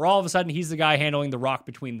timeshare, or all of a sudden he's the guy handling the rock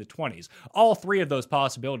between the 20s. All three of those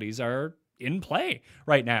possibilities are in play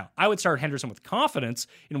right now. I would start Henderson with confidence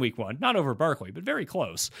in week 1, not over Barkley, but very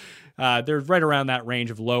close. They're right around that range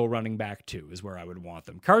of low running back 2 is where I would want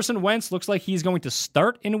them. Carson Wentz looks like he's going to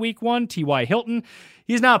start in week 1. T.Y. Hilton,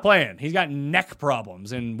 he's not playing. He's got neck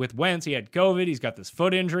problems. And with Wentz, he had COVID. He's got this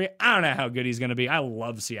foot injury. I don't know how good he's going to be. I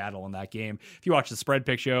love Seattle in that game. If you watch the spread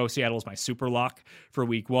pick show, Seattle is my super lock for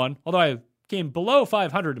week 1. Although I came below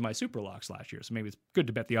 500 in my super locks last year, so maybe it's good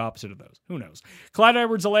to bet the opposite of those. Who knows? Clyde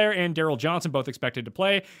Edwards-Helaire and Darryl Johnson both expected to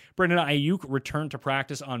play. Brandon Ayuk returned to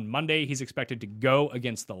practice on Monday. He's expected to go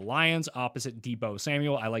against the Lions opposite Deebo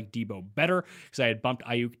Samuel. I like Deebo better because I had bumped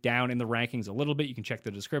Ayuk down in the rankings a little bit. You can check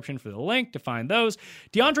the description for the link to find those.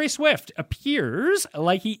 DeAndre Swift appears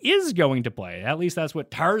like he is going to play. At least that's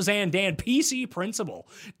what Tarzan Dan, PC principal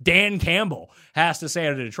Dan Campbell, has to say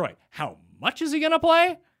out of Detroit. How much is he going to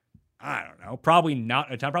play? I don't know, probably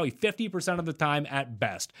not a ton, probably 50% of the time at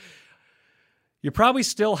best. You probably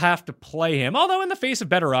still have to play him, although in the face of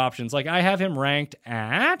better options, like I have him ranked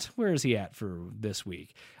at, where is he at for this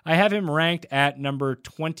week? I have him ranked at number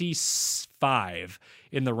 25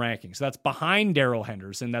 in the rankings. So that's behind Darrell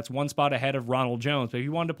Henderson. That's one spot ahead of Ronald Jones. But if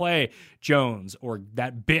you wanted to play Jones or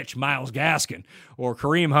that bitch Myles Gaskin or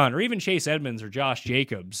Kareem Hunt or even Chase Edmonds or Josh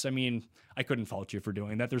Jacobs, I mean, I couldn't fault you for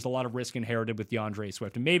doing that. There's a lot of risk inherited with DeAndre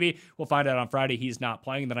Swift. And maybe we'll find out on Friday he's not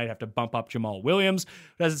playing. Then I'd have to bump up Jamal Williams.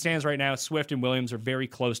 But as it stands right now, Swift and Williams are very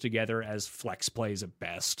close together as flex plays at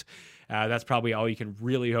best. That's probably all you can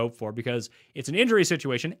really hope for because it's an injury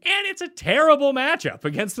situation and it's a terrible matchup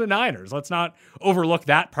against the Niners. Let's not overlook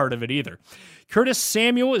that part of it either. Curtis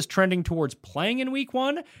Samuel is trending towards playing in week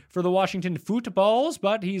 1 for the Washington Footballs,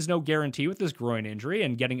 but he's no guarantee with this groin injury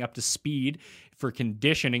and getting up to speed for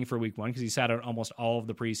conditioning for week 1 because he sat out almost all of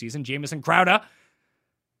the preseason. Jamison Crowder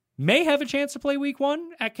may have a chance to play week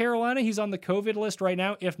 1 at Carolina. He's on the COVID list right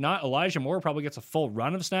now. If not, Elijah Moore probably gets a full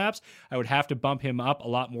run of snaps. I would have to bump him up a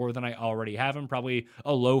lot more than I already have him. Probably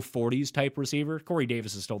a low 40s type receiver. Corey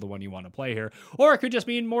Davis is still the one you want to play here. Or it could just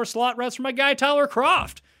mean more slot reps for my guy Tyler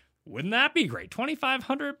Kroft. Wouldn't that be great?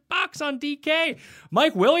 $2,500 on DK.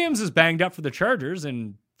 Mike Williams is banged up for the Chargers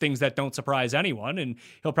and things that don't surprise anyone, and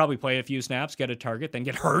he'll probably play a few snaps, get a target, then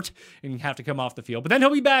get hurt and have to come off the field. But then he'll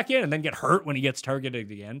be back in and then get hurt when he gets targeted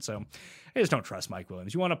again. So I just don't trust Mike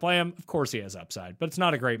Williams. You want to play him? Of course he has upside, but it's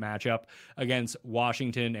not a great matchup against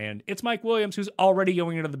Washington, and it's Mike Williams who's already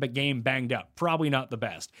going into the game banged up. Probably not the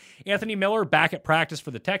best. Anthony Miller back at practice for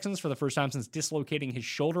the Texans for the first time since dislocating his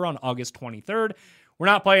shoulder on August 23rd. We're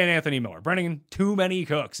not playing Anthony Miller. Brennan, too many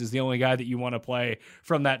cooks is the only guy that you want to play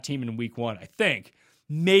from that team in week 1, I think.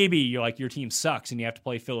 Maybe you're like your team sucks and you have to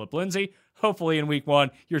play Phillip Lindsay. Hopefully in week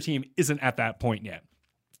 1, your team isn't at that point yet.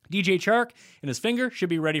 DJ Chark and his finger should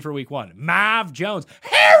be ready for week 1. Marv Jones.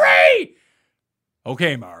 Harry!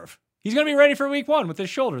 Okay, Marv. He's going to be ready for week 1 with his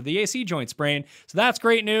shoulder, the AC joint sprain. So that's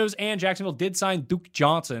great news. And Jacksonville did sign Duke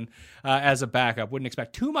Johnson as a backup. Wouldn't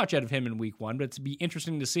expect too much out of him in week 1, but it'd be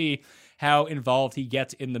interesting to see how involved he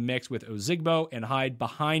gets in the mix with Ozigbo and Hyde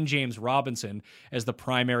behind James Robinson as the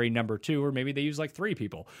primary number 2, or maybe they use like 3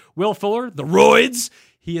 people. Will Fuller, the roids,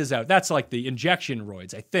 he is out. That's like the injection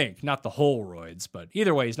roids, I think, not the whole roids. But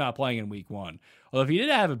either way, he's not playing in week 1. Although if he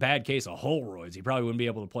did have a bad case of whole roids, he probably wouldn't be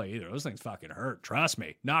able to play either. Those things fucking hurt. Trust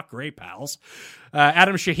me. Not great, pals.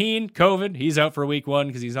 Adam Shaheen, COVID. He's out for week 1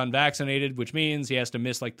 because he's unvaccinated, which means he has to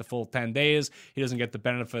miss like the full 10 days. He doesn't get the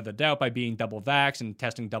benefit of the doubt by being double vaxxed and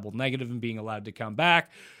testing double negative and being allowed to come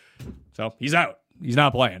back. So he's out. He's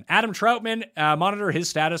not playing. Adam Troutman, monitor his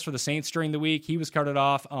status for the Saints during the week. He was carted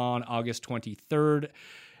off on August 23rd.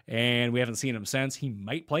 and we haven't seen him since. He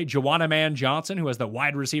might play. Juwanna Mann Johnson, who has the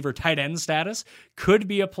wide receiver tight end status, could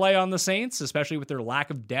be a play on the Saints, especially with their lack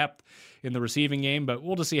of depth in the receiving game, but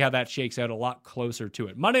we'll just see how that shakes out a lot closer to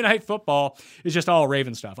it. Monday Night Football is just all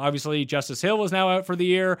Raven stuff. Obviously, Justice Hill is now out for the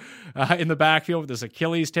year in the backfield with this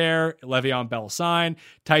Achilles tear. Le'Veon Bell signed.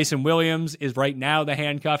 Tyson Williams is right now the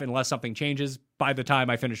handcuff unless something changes by the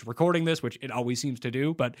time I finish recording this, which it always seems to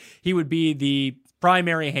do, but he would be the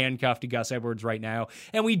primary handcuff to Gus Edwards right now.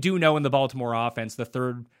 And we do know in the Baltimore offense,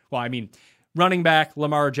 running back,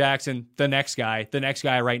 Lamar Jackson, the next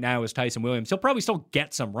guy right now is Tyson Williams. He'll probably still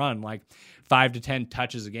get some run, like 5 to 10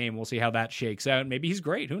 touches a game. We'll see how that shakes out. Maybe he's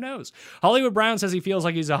great. Who knows? Hollywood Brown says he feels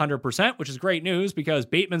like he's 100%, which is great news because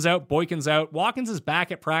Bateman's out, Boykin's out, Watkins is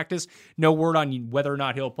back at practice. No word on whether or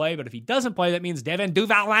not he'll play, but if he doesn't play, that means Devin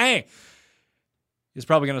Duvalier is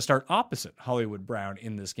probably going to start opposite Hollywood Brown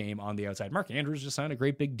in this game on the outside. Mark Andrews just signed a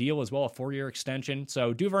great big deal as well, a 4-year extension.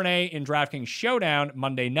 So Duvernay in DraftKings Showdown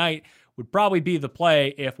Monday night would probably be the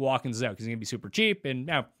play if Watkins is out because he's going to be super cheap. And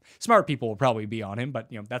now smart people will probably be on him,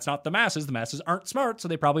 but that's not the masses. The masses aren't smart, so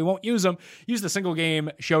they probably won't use them. Use the single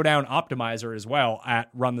game Showdown optimizer as well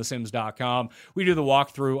at runthesims.com. We do the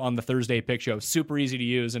walkthrough on the Thursday pick show. Super easy to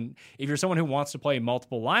use. And if you're someone who wants to play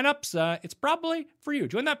multiple lineups, it's probably for you.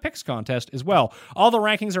 Join that picks contest as well. All the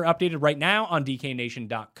rankings are updated right now on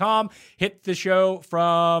dknation.com. Hit the show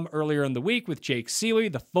from earlier in the week with Jake Seeley,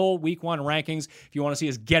 the full week 1 rankings. If you want to see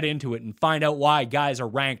us get into it and find out why guys are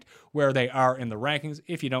ranked where they are in the rankings.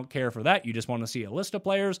 If you don't care for that, you just want to see a list of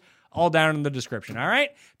players, all down in the description. All right?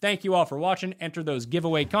 Thank you all for watching. Enter those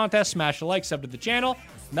giveaway contests. Smash the like, sub to the channel.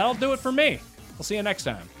 And that'll do it for me. We'll see you next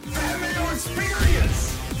time. Batman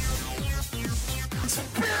Experience!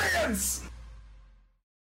 Experience!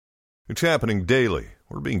 It's happening daily.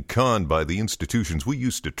 We're being conned by the institutions we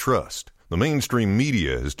used to trust. The mainstream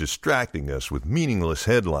media is distracting us with meaningless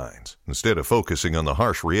headlines instead of focusing on the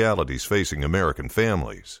harsh realities facing American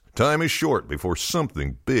families. Time is short before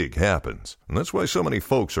something big happens, and that's why so many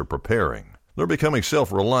folks are preparing. They're becoming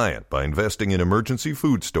self-reliant by investing in emergency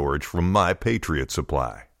food storage from My Patriot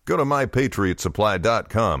Supply. Go to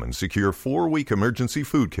MyPatriotSupply.com and secure 4-week emergency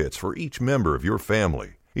food kits for each member of your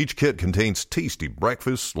family. Each kit contains tasty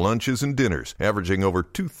breakfasts, lunches, and dinners, averaging over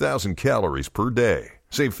 2,000 calories per day.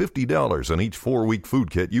 Save $50 on each 4-week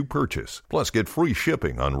food kit you purchase. Plus, get free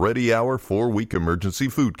shipping on Ready Hour 4-week emergency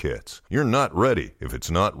food kits. You're not ready if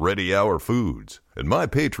it's not Ready Hour Foods. At My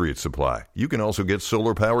Patriot Supply, you can also get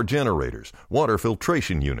solar power generators, water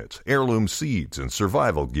filtration units, heirloom seeds, and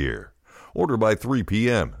survival gear. Order by 3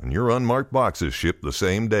 p.m. and your unmarked boxes ship the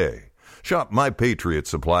same day. Shop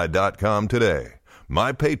MyPatriotSupply.com today.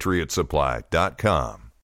 MyPatriotSupply.com.